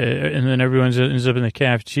 And then everyone ends up in the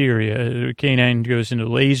cafeteria. K9 goes into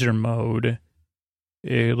laser mode.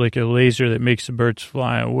 Like a laser that makes the birds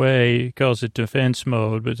fly away. He calls it defense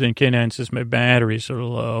mode. But then K9 says, "My batteries are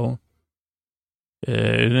low."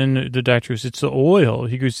 And then the Doctor goes, "It's the oil."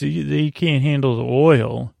 He goes, they can't handle the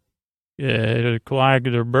oil. It'll clog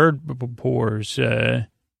their bird pores. So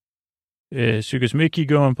he goes, "Mickey,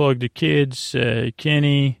 go unplug the kids."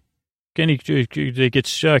 Kenny, they get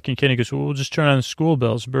stuck, and Kenny goes, "Well, we'll just turn on the school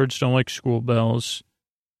bells. Birds don't like school bells."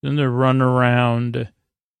 Then they're running around.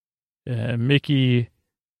 Mickey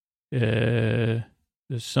does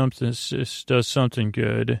something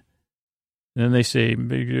good. And then they say,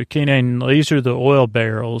 "K9, laser the oil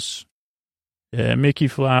barrels." Mickey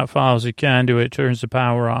follows a conduit, turns the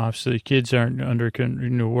power off so the kids aren't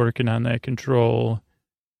working on that control.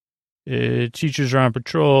 Teachers are on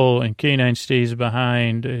patrol, and K9 stays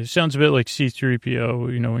behind. It sounds a bit like C-3PO,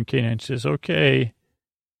 when K9 says, "Okay,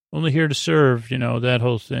 only here to serve," that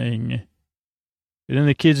whole thing. And then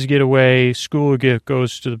the kids get away. School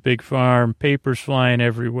goes to the big farm. Papers flying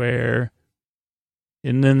everywhere.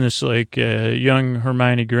 And then this, young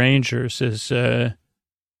Hermione Granger says,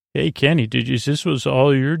 "Hey, Kenny, this was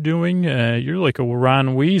all you're doing? You're like a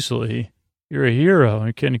Ron Weasley. You're a hero."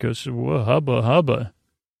 And Kenny goes, "Whoa, hubba, hubba."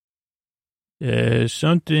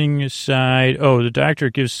 Something aside. Oh, the Doctor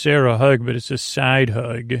gives Sarah a hug, but it's a side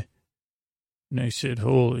hug. And I said,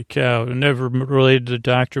 "Holy cow, I've never related to the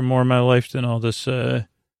Doctor more in my life than all this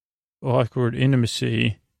awkward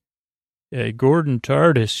intimacy." Gordon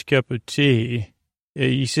TARDIS, cup of tea.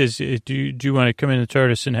 He says, do you want to come in the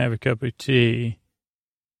TARDIS and have a cup of tea?"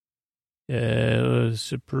 Let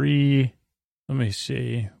me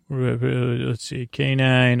see. let's see,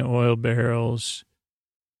 canine, oil barrels,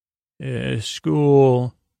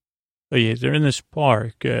 school. Oh, yeah, they're in this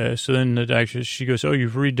park. So then the doctor, she goes, oh,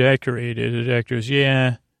 you've redecorated. The doctor goes,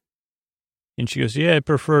 yeah. And she goes, yeah, I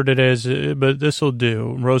preferred it as, but this'll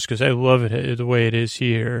do. And Rose goes, I love it the way it is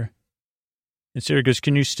here. And Sarah goes,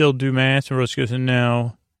 can you still do math? And Rose goes,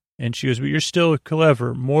 no. And she goes, but you're still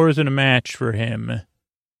clever, more than a match for him.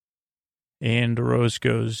 And Rose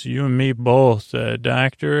goes, you and me both,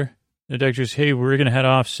 doctor. The doctor goes, hey, we're going to head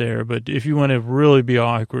off, Sarah, but if you want to really be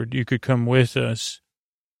awkward, you could come with us.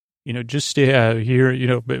 Just stay out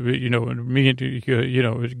here, but me,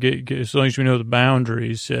 get, as long as we know the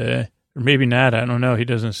boundaries, or maybe not, I don't know. He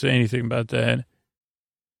doesn't say anything about that.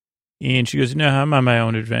 And she goes, no, I'm on my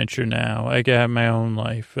own adventure now. I got my own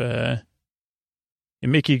life. And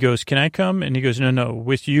Mickey goes, can I come? And he goes, no,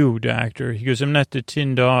 with you, doctor. He goes, I'm not the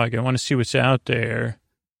tin dog. I want to see what's out there.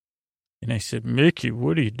 And I said, Mickey,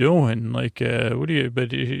 what are you doing? Like,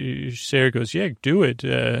 but Sarah goes, yeah, do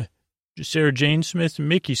it. Sarah Jane Smith and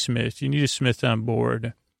Mickey Smith. You need a Smith on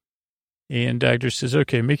board. And doctor says,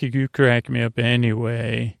 okay, Mickey, you crack me up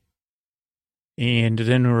anyway. And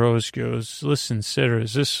then Rose goes, listen, Sarah,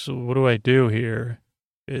 what do I do here?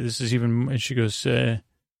 And she goes,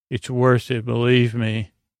 it's worth it, believe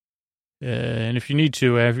me. And if you need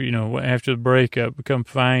to, after the breakup, come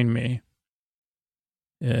find me.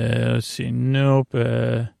 Let's see, nope,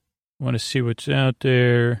 want to see what's out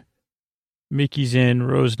there. Mickey's in,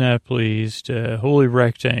 Rose not pleased. Holy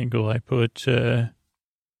rectangle, I put.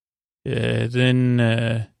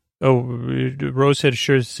 Then, Rose had a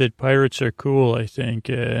shirt that said pirates are cool, I think.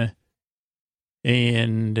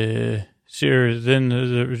 And Sarah, then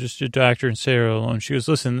there was just a doctor and Sarah alone. She goes,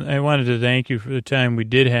 listen, I wanted to thank you for the time we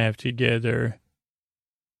did have together.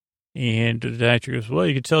 And the doctor goes, well,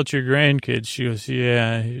 you can tell it to your grandkids. She goes,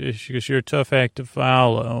 yeah. She goes, you're a tough act to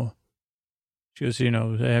follow. She goes,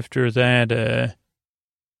 after that,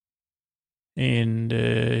 and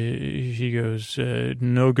he goes,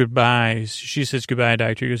 no goodbyes. She says, goodbye,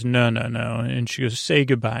 doctor. He goes, no. And she goes, say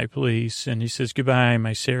goodbye, please. And he says, goodbye,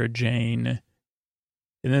 my Sarah Jane.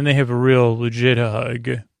 And then they have a real legit hug.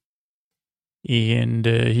 And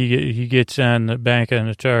he gets back on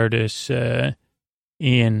the TARDIS,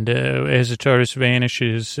 and as the TARDIS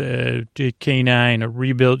vanishes, K9, a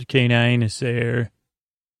rebuilt K9 is there.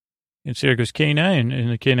 And Sarah goes, K9. And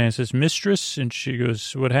the K9 says, mistress. And she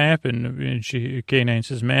goes, what happened? And K9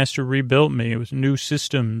 says, master rebuilt me with new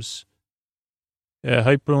systems,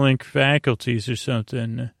 hyperlink faculties or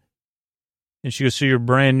something. And she goes, so you're a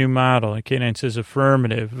brand new model. And K9 says,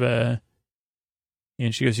 affirmative. And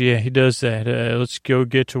she goes, yeah, he does that. Let's go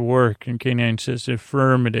get to work. And K9 says,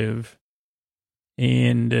 affirmative.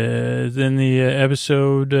 And then the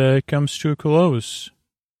episode comes to a close.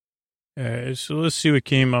 So let's see what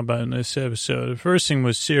came up on this episode. The first thing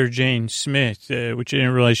was Sarah Jane Smith, which I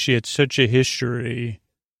didn't realize she had such a history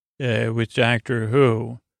with Doctor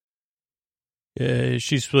Who.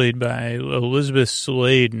 She's played by Elizabeth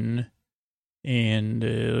Sladen. And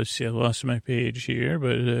let's see, I lost my page here,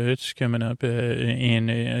 but it's coming up.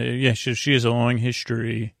 She has a long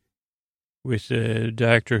history with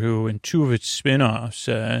Doctor Who and two of its spin-offs.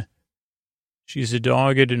 She's a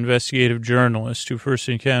dogged investigative journalist who first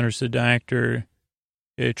encounters the Doctor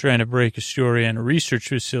trying to break a story on a research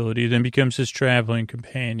facility, then becomes his traveling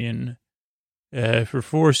companion for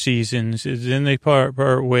 4 seasons. Then they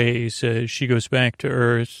part ways. She goes back to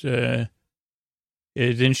Earth.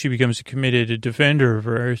 Then she becomes a committed defender of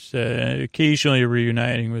Earth, occasionally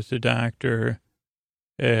reuniting with the Doctor,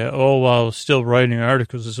 all while still writing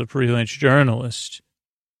articles as a freelance journalist.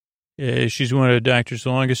 She's one of the Doctor's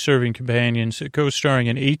longest-serving companions, co-starring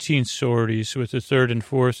in 18 sorties with the third and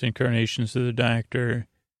fourth incarnations of the Doctor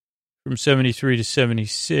from 73 to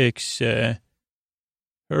 76. Her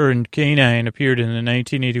and K9 appeared in the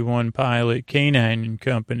 1981 pilot K9 and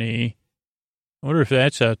Company. I wonder if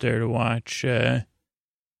that's out there to watch.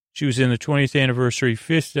 She was in the 20th anniversary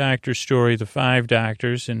Fifth Doctor story, The Five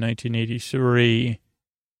Doctors, in 1983.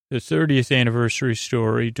 The 30th anniversary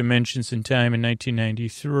story, Dimensions in Time, in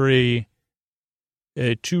 1993,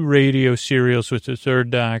 2 radio serials with the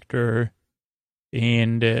Third Doctor,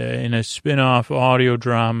 and in a spin-off audio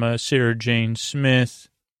drama, Sarah Jane Smith,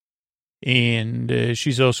 and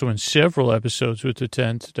she's also in several episodes with the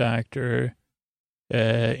 10th Doctor,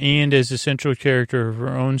 and as a central character of her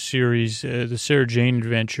own series, The Sarah Jane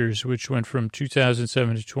Adventures, which went from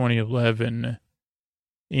 2007 to 2011,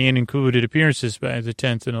 and included appearances by the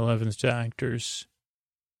 10th and 11th Doctors.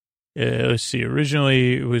 Let's see,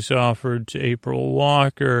 originally it was offered to April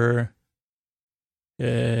Walker.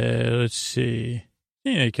 Let's see,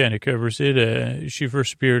 Yeah, it kind of covers it. She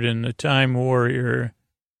first appeared in The Time Warrior,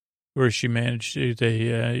 where she managed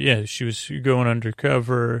to, she was going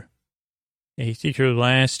undercover. I think her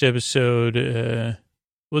last episode,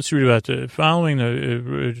 let's read about following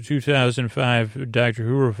the 2005 Doctor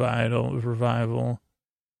Who revival.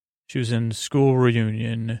 She was in School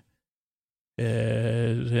Reunion.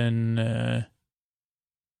 Then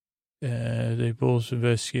they both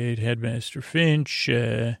investigate Headmaster Finch.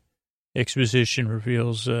 Exposition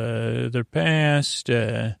reveals their past.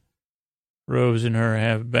 Rose and her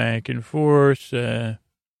have back and forth. The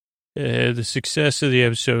success of the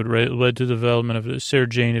episode led to the development of the Sarah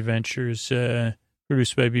Jane Adventures,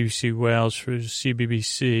 produced by BBC Wales for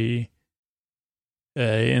CBBC.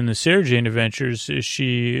 In the Sarah Jane Adventures,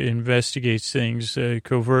 she investigates things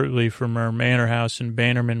covertly from her manor house in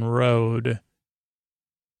Bannerman Road,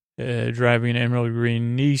 driving an emerald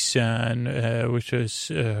green Nissan, which was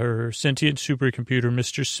her sentient supercomputer,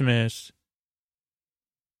 Mr. Smith,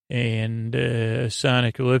 and a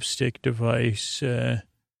sonic lipstick device.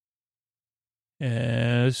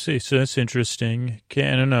 Let's see, so that's interesting. I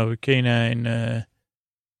don't know, K9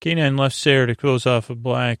 left Sarah to close off a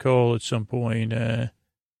black hole at some point due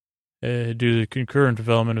to the concurrent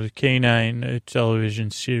development of the K9 television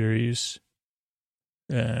series.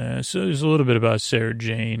 So there's a little bit about Sarah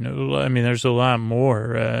Jane. I mean, there's a lot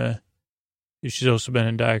more. She's also been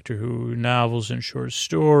in Doctor Who novels and short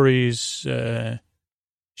stories.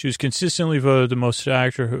 She was consistently voted the most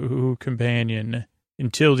Doctor Who companion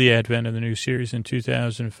until the advent of the new series in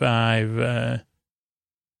 2005,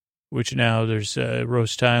 which now there's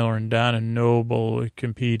Rose Tyler and Donna Noble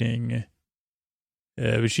competing.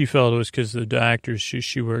 But she felt it was because the doctors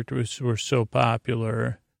she worked with were so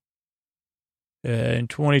popular. In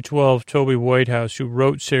 2012, Toby Whitehouse, who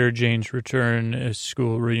wrote Sarah Jane's Return at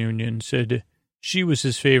School Reunion, said she was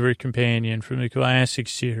his favorite companion from the classic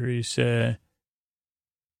series.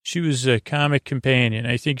 She was a comic companion.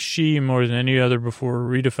 I think she, more than any other before,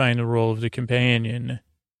 redefined the role of the companion.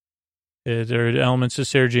 There are elements of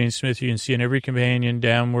Sarah Jane Smith you can see in every companion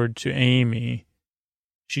downward to Amy.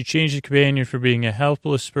 She changed the companion from being a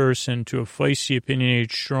helpless person to a feisty,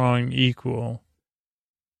 opinionated, strong equal.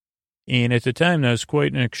 And at the time, that was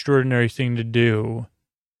quite an extraordinary thing to do.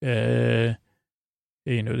 They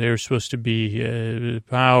were supposed to be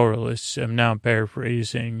powerless. I'm now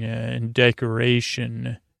paraphrasing, in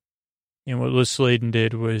decoration. And what Liz Sladen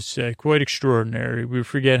did was quite extraordinary. We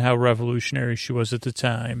forget how revolutionary she was at the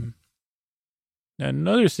time. Now,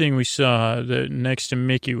 another thing we saw next to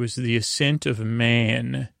Mickey was The Ascent of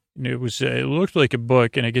Man. And it looked like a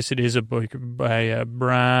book, and I guess it is a book by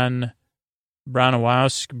Bronowski.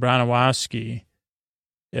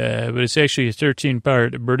 But it's actually a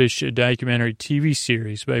 13-part British documentary TV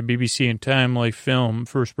series by BBC and Time Life Film,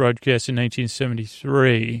 first broadcast in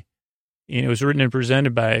 1973. And it was written and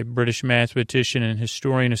presented by British mathematician and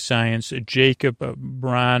historian of science Jacob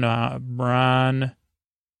Bronowski,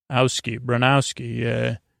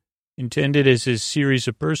 intended as a series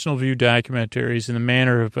of personal view documentaries in the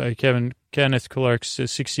manner of Kenneth Clark's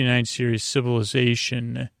 69 series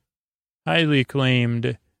Civilization, highly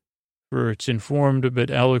acclaimed for its informed but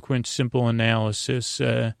eloquent, simple analysis,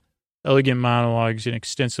 elegant monologues, and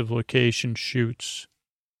extensive location shoots.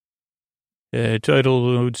 Title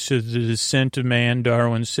alludes to The Descent of Man,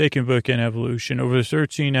 Darwin's second book in evolution. Over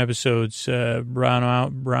 13 episodes,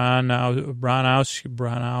 Bronowski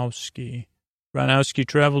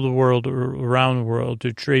traveled around the world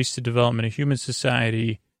to trace the development of human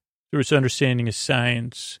society through its understanding of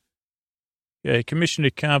science. Commissioned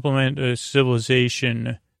to complement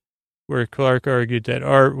Civilization, where Clark argued that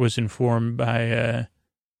art was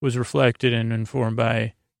reflected and informed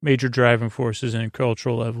by major driving forces in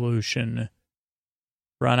cultural evolution.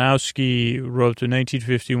 Bronowski wrote the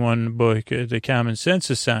 1951 book, The Common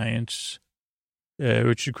Sense of Science,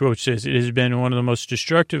 which, quote, says, "It has been one of the most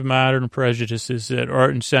destructive modern prejudices that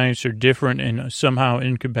art and science are different and somehow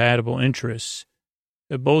incompatible interests."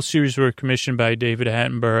 Both series were commissioned by David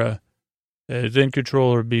Attenborough, then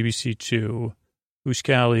controller of BBC Two, whose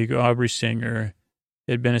colleague Aubrey Singer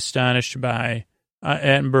had been astonished by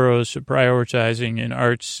Attenborough's prioritizing in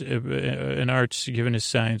arts given his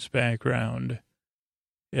science background.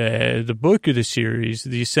 The book of the series,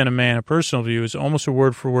 The Ascent of Man, A Personal View, is almost a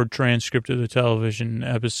word-for-word transcript of the television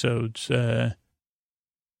episodes,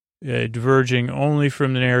 diverging only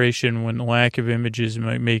from the narration when the lack of images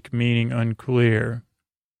might make meaning unclear.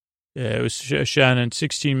 It was shot on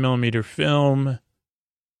 16mm film.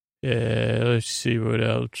 Let's see what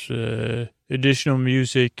else. Additional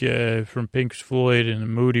music from Pink Floyd and the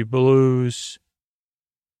Moody Blues.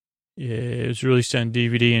 It was released on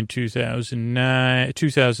DVD in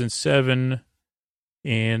 2007,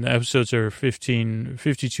 and the episodes are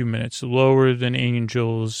 52 minutes. Lower Than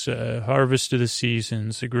Angels, Harvest of the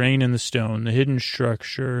Seasons, The Grain in the Stone, The Hidden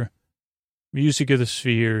Structure, Music of the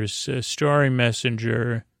Spheres, Starry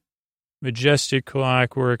Messenger, Majestic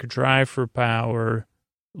Clockwork, Drive for Power,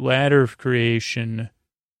 Ladder of Creation,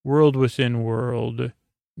 World Within World,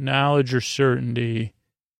 Knowledge or Certainty,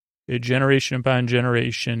 A Generation Upon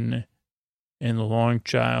Generation, and The Long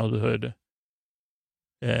Childhood.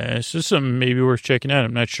 So this is something maybe worth checking out.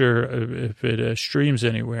 I'm not sure if it streams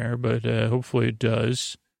anywhere, but hopefully it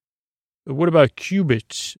does. But what about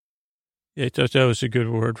qubits? I thought that was a good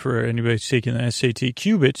word for anybody taking the SAT.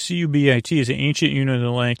 Qubit, C-U-B-I-T, is an ancient unit of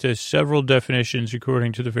the length. It has several definitions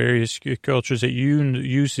according to the various cultures that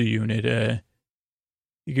use the unit. It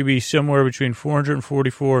could be somewhere between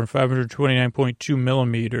 444 and 529.2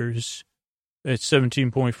 millimeters. That's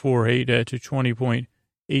 17.48 to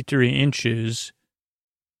 20.83 inches.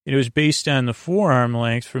 It was based on the forearm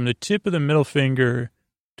length from the tip of the middle finger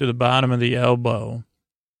to the bottom of the elbow.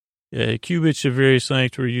 Cubits of various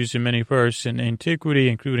lengths were used in many parts in antiquity,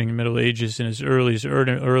 including the Middle Ages and as early as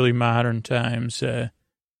early modern times.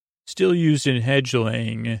 Still used in hedge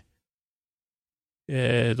laying.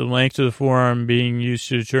 The length of the forearm being used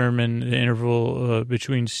to determine the interval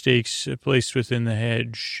between stakes placed within the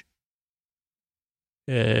hedge.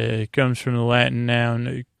 It comes from the Latin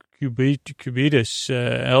noun cubitus,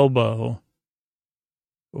 elbow,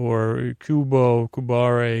 or cubo,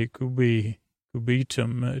 cubare,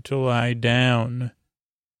 cubitum, to lie down.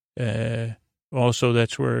 Also,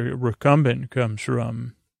 that's where recumbent comes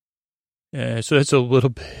from. So that's a little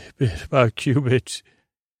bit about qubits.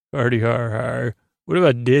 Party har har. What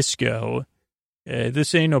about disco?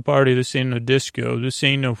 This ain't no party, this ain't no disco, this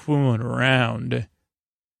ain't no fooling around.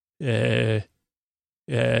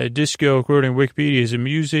 Disco, according to Wikipedia, is a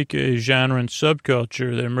music genre and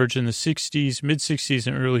subculture that emerged in the 60s, mid-60s,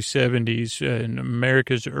 and early 70s in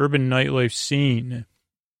America's urban nightlife scene.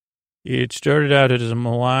 It started out as a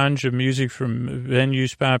melange of music from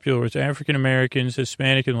venues popular with African Americans,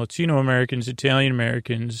 Hispanic and Latino Americans, Italian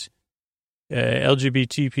Americans,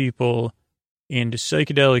 LGBT people, and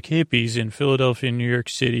psychedelic hippies in Philadelphia and New York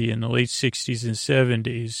City in the late 60s and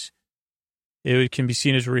 70s. It can be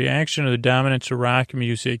seen as a reaction to the dominance of rock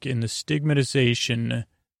music and the stigmatization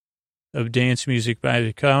of dance music by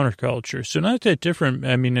the counterculture. So not that different,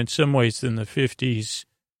 I mean, in some ways than the 50s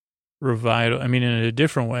revival. I mean, in a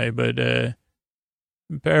different way, but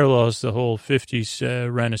parallels the whole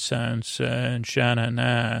 50s Renaissance and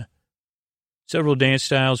Sha-na-na. Several dance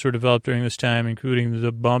styles were developed during this time, including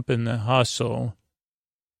the bump and the hustle.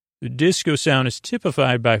 The disco sound is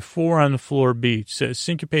typified by four-on-the-floor beats,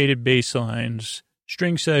 syncopated bass lines,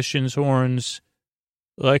 string sessions, horns,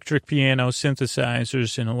 electric piano,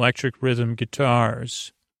 synthesizers, and electric rhythm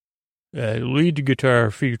guitars. Lead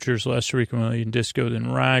guitar features less frequently in disco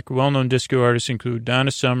than rock. Well-known disco artists include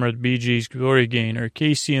Donna Summer, the Bee Gees, Gloria Gaynor,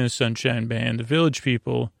 Casey and the Sunshine Band, the Village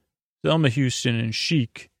People, Thelma Houston, and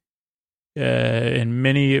Chic. And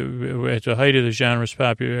many, at the height of the genre's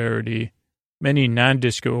popularity, many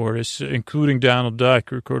non-disco artists, including Donald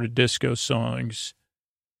Duck, recorded disco songs.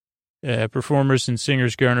 Performers and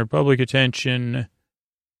singers garnered public attention.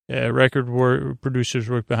 Record producers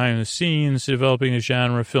worked behind the scenes, developing the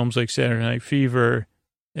genre. Films like Saturday Night Fever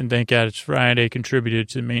and Thank God It's Friday contributed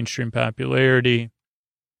to mainstream popularity.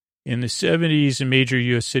 In the 70s, major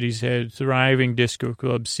U.S. cities had thriving disco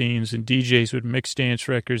club scenes, and DJs would mix dance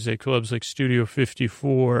records at clubs like Studio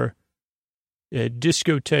 54.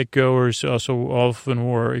 Discotheque goers also often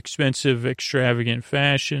wore expensive, extravagant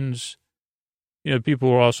fashions. You know,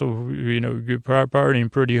 people were also,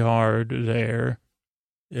 partying pretty hard there.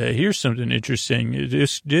 Here's something interesting.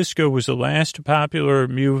 Disco was the last popular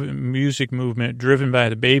music movement driven by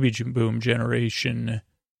the baby boom generation.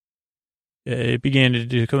 It began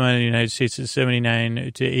to come out in the United States in 79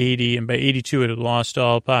 to 80, and by 82 it had lost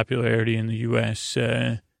all popularity in the U.S.,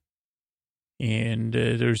 and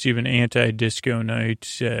there's even anti-disco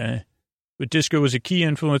nights. But disco was a key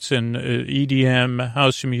influence in EDM,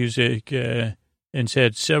 house music, and it's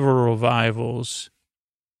had several revivals.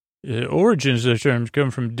 The origins of the term come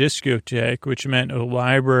from discotheque, which meant a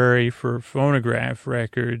library for phonograph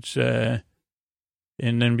records, and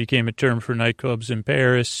then became a term for nightclubs in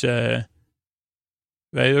Paris.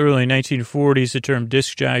 By the early 1940s, the term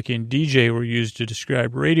disc jockey and DJ were used to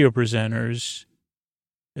describe radio presenters.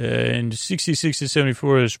 In 66 to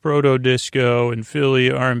 74, there's proto-disco, and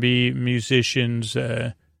Philly R&B musicians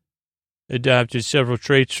adopted several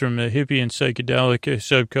traits from the hippie and psychedelic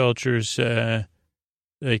subcultures.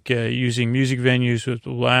 like using music venues with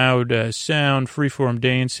loud sound, freeform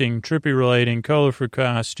dancing, trippy lighting, colorful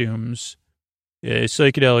costumes.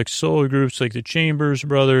 Psychedelic soul groups like the Chambers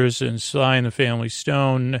Brothers and Sly and the Family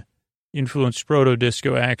Stone influenced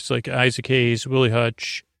proto-disco acts like Isaac Hayes, Willie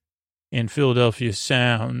Hutch, and Philadelphia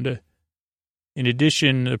Sound. In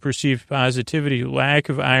addition, the perceived positivity, lack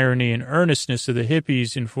of irony, and earnestness of the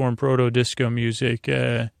hippies informed proto-disco music.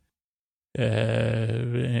 Let's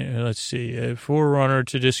see. A forerunner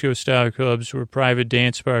to disco-style clubs were private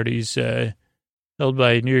dance parties held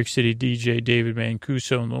by New York City DJ David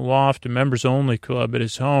Mancuso in the Loft, a members-only club at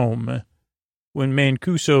his home. When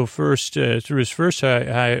Mancuso threw his first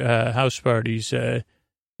house parties, it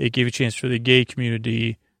gave a chance for the gay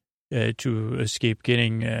community to escape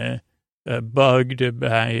getting bugged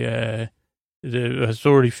by the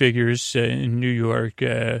authority figures in New York,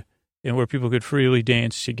 and where people could freely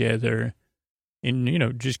dance together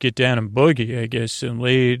and, just get down and boogie, I guess, and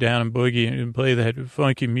lay down and boogie and play that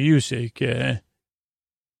funky music.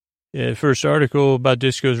 First article about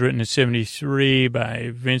disco was written in 1973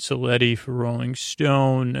 by Vince Aletti for Rolling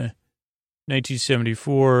Stone.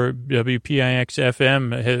 1974,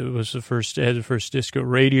 WPIX-FM had the first disco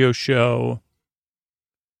radio show.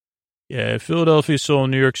 Philadelphia soul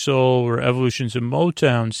and New York soul were evolutions of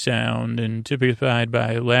Motown sound and typified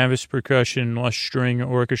by lavish percussion, lush string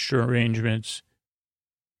orchestra arrangements,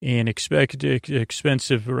 and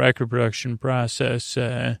expensive record production process.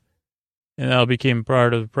 And that all became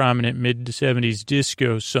part of the prominent mid-70s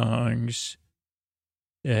disco songs.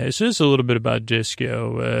 So this is a little bit about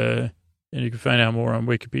disco, and you can find out more on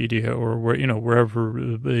Wikipedia or wherever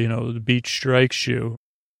the beach strikes you.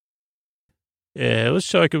 Let's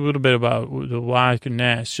talk a little bit about the Loch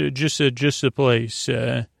Ness. Just the place.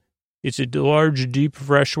 It's a large, deep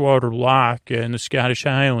freshwater loch in the Scottish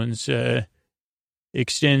Highlands.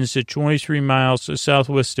 Extends to 23 miles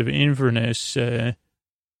southwest of Inverness.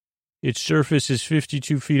 Its surface is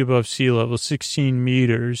 52 feet above sea level, 16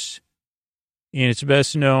 meters. And it's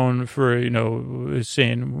best known for,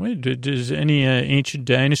 saying, does any ancient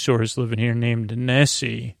dinosaurs live in here named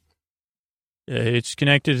Nessie? It's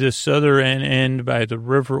connected to the southern end by the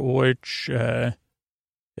River Oich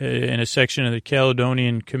in a section of the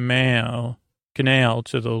Caledonian Canal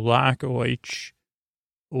to the Loch Oich.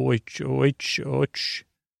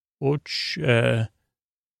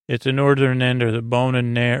 At the northern end are the Bonna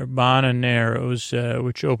Narrows,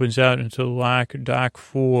 which opens out into Loch Dock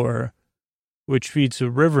 4, which feeds the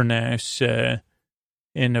River Ness,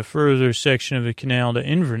 in a further section of the canal to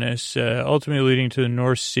Inverness, ultimately leading to the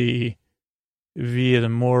North Sea via the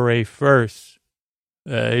Moray Firth.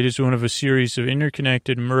 It is one of a series of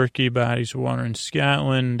interconnected murky bodies of water in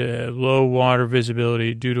Scotland, low water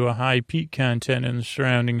visibility due to a high peat content in the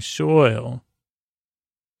surrounding soil.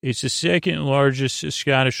 It's the second largest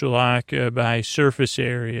Scottish loch by surface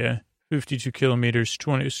area, 52 kilometers,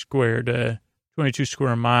 22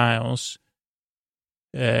 square miles,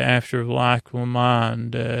 after Loch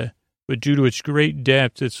Lomond. But due to its great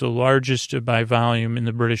depth, it's the largest by volume in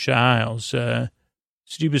the British Isles.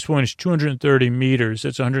 Its deepest point is 230 meters.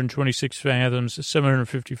 That's 126 fathoms,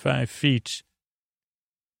 755 feet,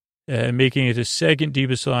 making it the second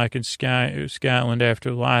deepest loch in Scotland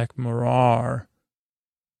after Loch Morar.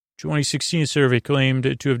 2016 survey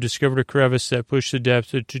claimed to have discovered a crevice that pushed the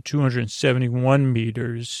depth to 271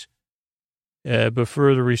 meters. But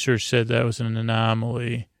further research said that was an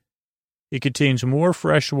anomaly. It contains more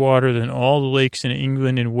fresh water than all the lakes in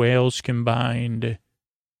England and Wales combined,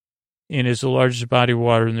 and is the largest body of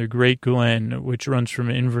water in the Great Glen, which runs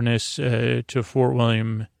from Inverness to Fort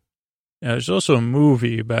William. Now, there's also a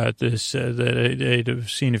movie about this that I'd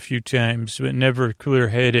have seen a few times, but never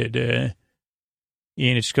clear-headed.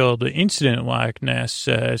 And it's called The Incident at Loch Ness.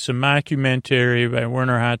 It's a mockumentary by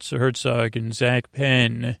Werner Herzog and Zach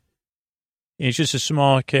Penn. It's just a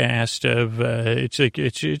small cast of, I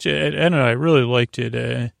don't know, I really liked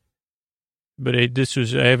it. But I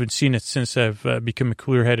haven't seen it since I've become a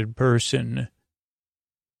clear-headed person.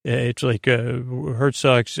 It's like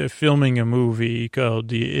Herzog's filming a movie called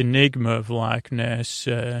The Enigma of Loch Ness.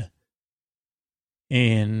 And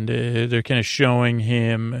they're kind of showing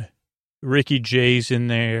him. Ricky Jay's in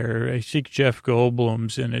there. I think Jeff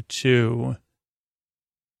Goldblum's in it too.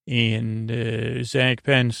 And Zach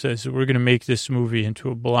Penn says, we're going to make this movie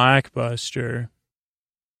into a blockbuster.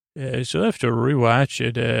 So I have to rewatch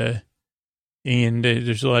it. And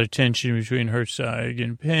there's a lot of tension between Herzog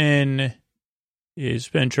and Penn.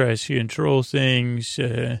 Penn tries to control things.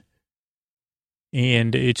 And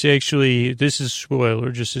it's actually, this is a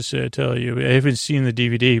spoiler, just to tell you. I haven't seen the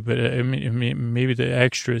DVD, but maybe the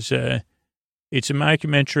extras. It's a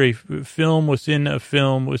mockumentary film within a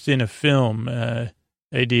film within a film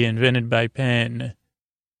idea invented by Penn.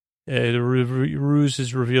 The ruse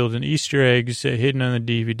is revealed in Easter eggs hidden on the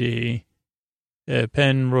DVD.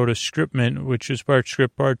 Penn wrote a scriptment, which was part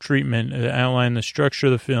script, part treatment, outlined the structure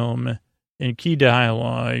of the film and key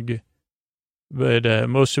dialogue, but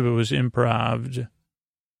most of it was improv.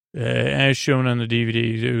 As shown on the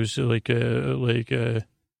DVD, it was like a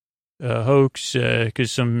hoax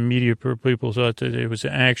because some media people thought that it was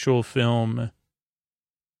an actual film.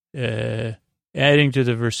 Adding to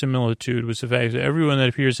the verisimilitude was the fact that everyone that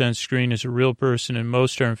appears on screen is a real person, and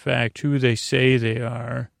most are, in fact, who they say they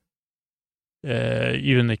are.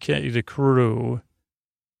 Even the crew.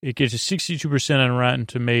 It gets a 62% on Rotten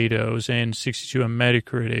Tomatoes and 62 on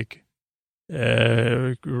Metacritic.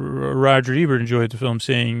 Roger Ebert enjoyed the film,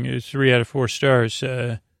 saying 3 out of 4 stars.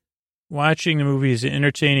 Watching the movie is an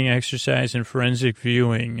entertaining exercise in forensic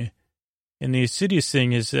viewing. And the insidious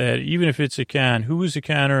thing is that even if it's a con, who is a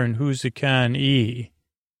conner and who's a con-e?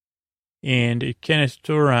 And Kenneth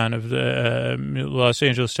Turan of the Los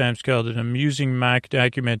Angeles Times called it an amusing mock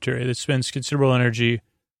documentary that spends considerable energy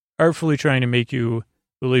artfully trying to make you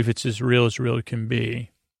believe it's as real can be.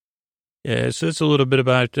 So that's a little bit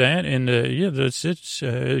about that. And, that's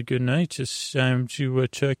it. Good night. It's time to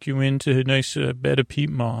tuck you into a nice bed of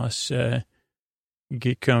peat moss.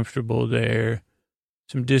 Get comfortable there.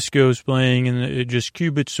 Some discos playing and just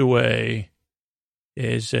cubits away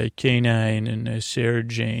as K9 and Sarah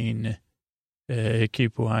Jane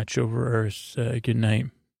keep watch over Earth. Good night.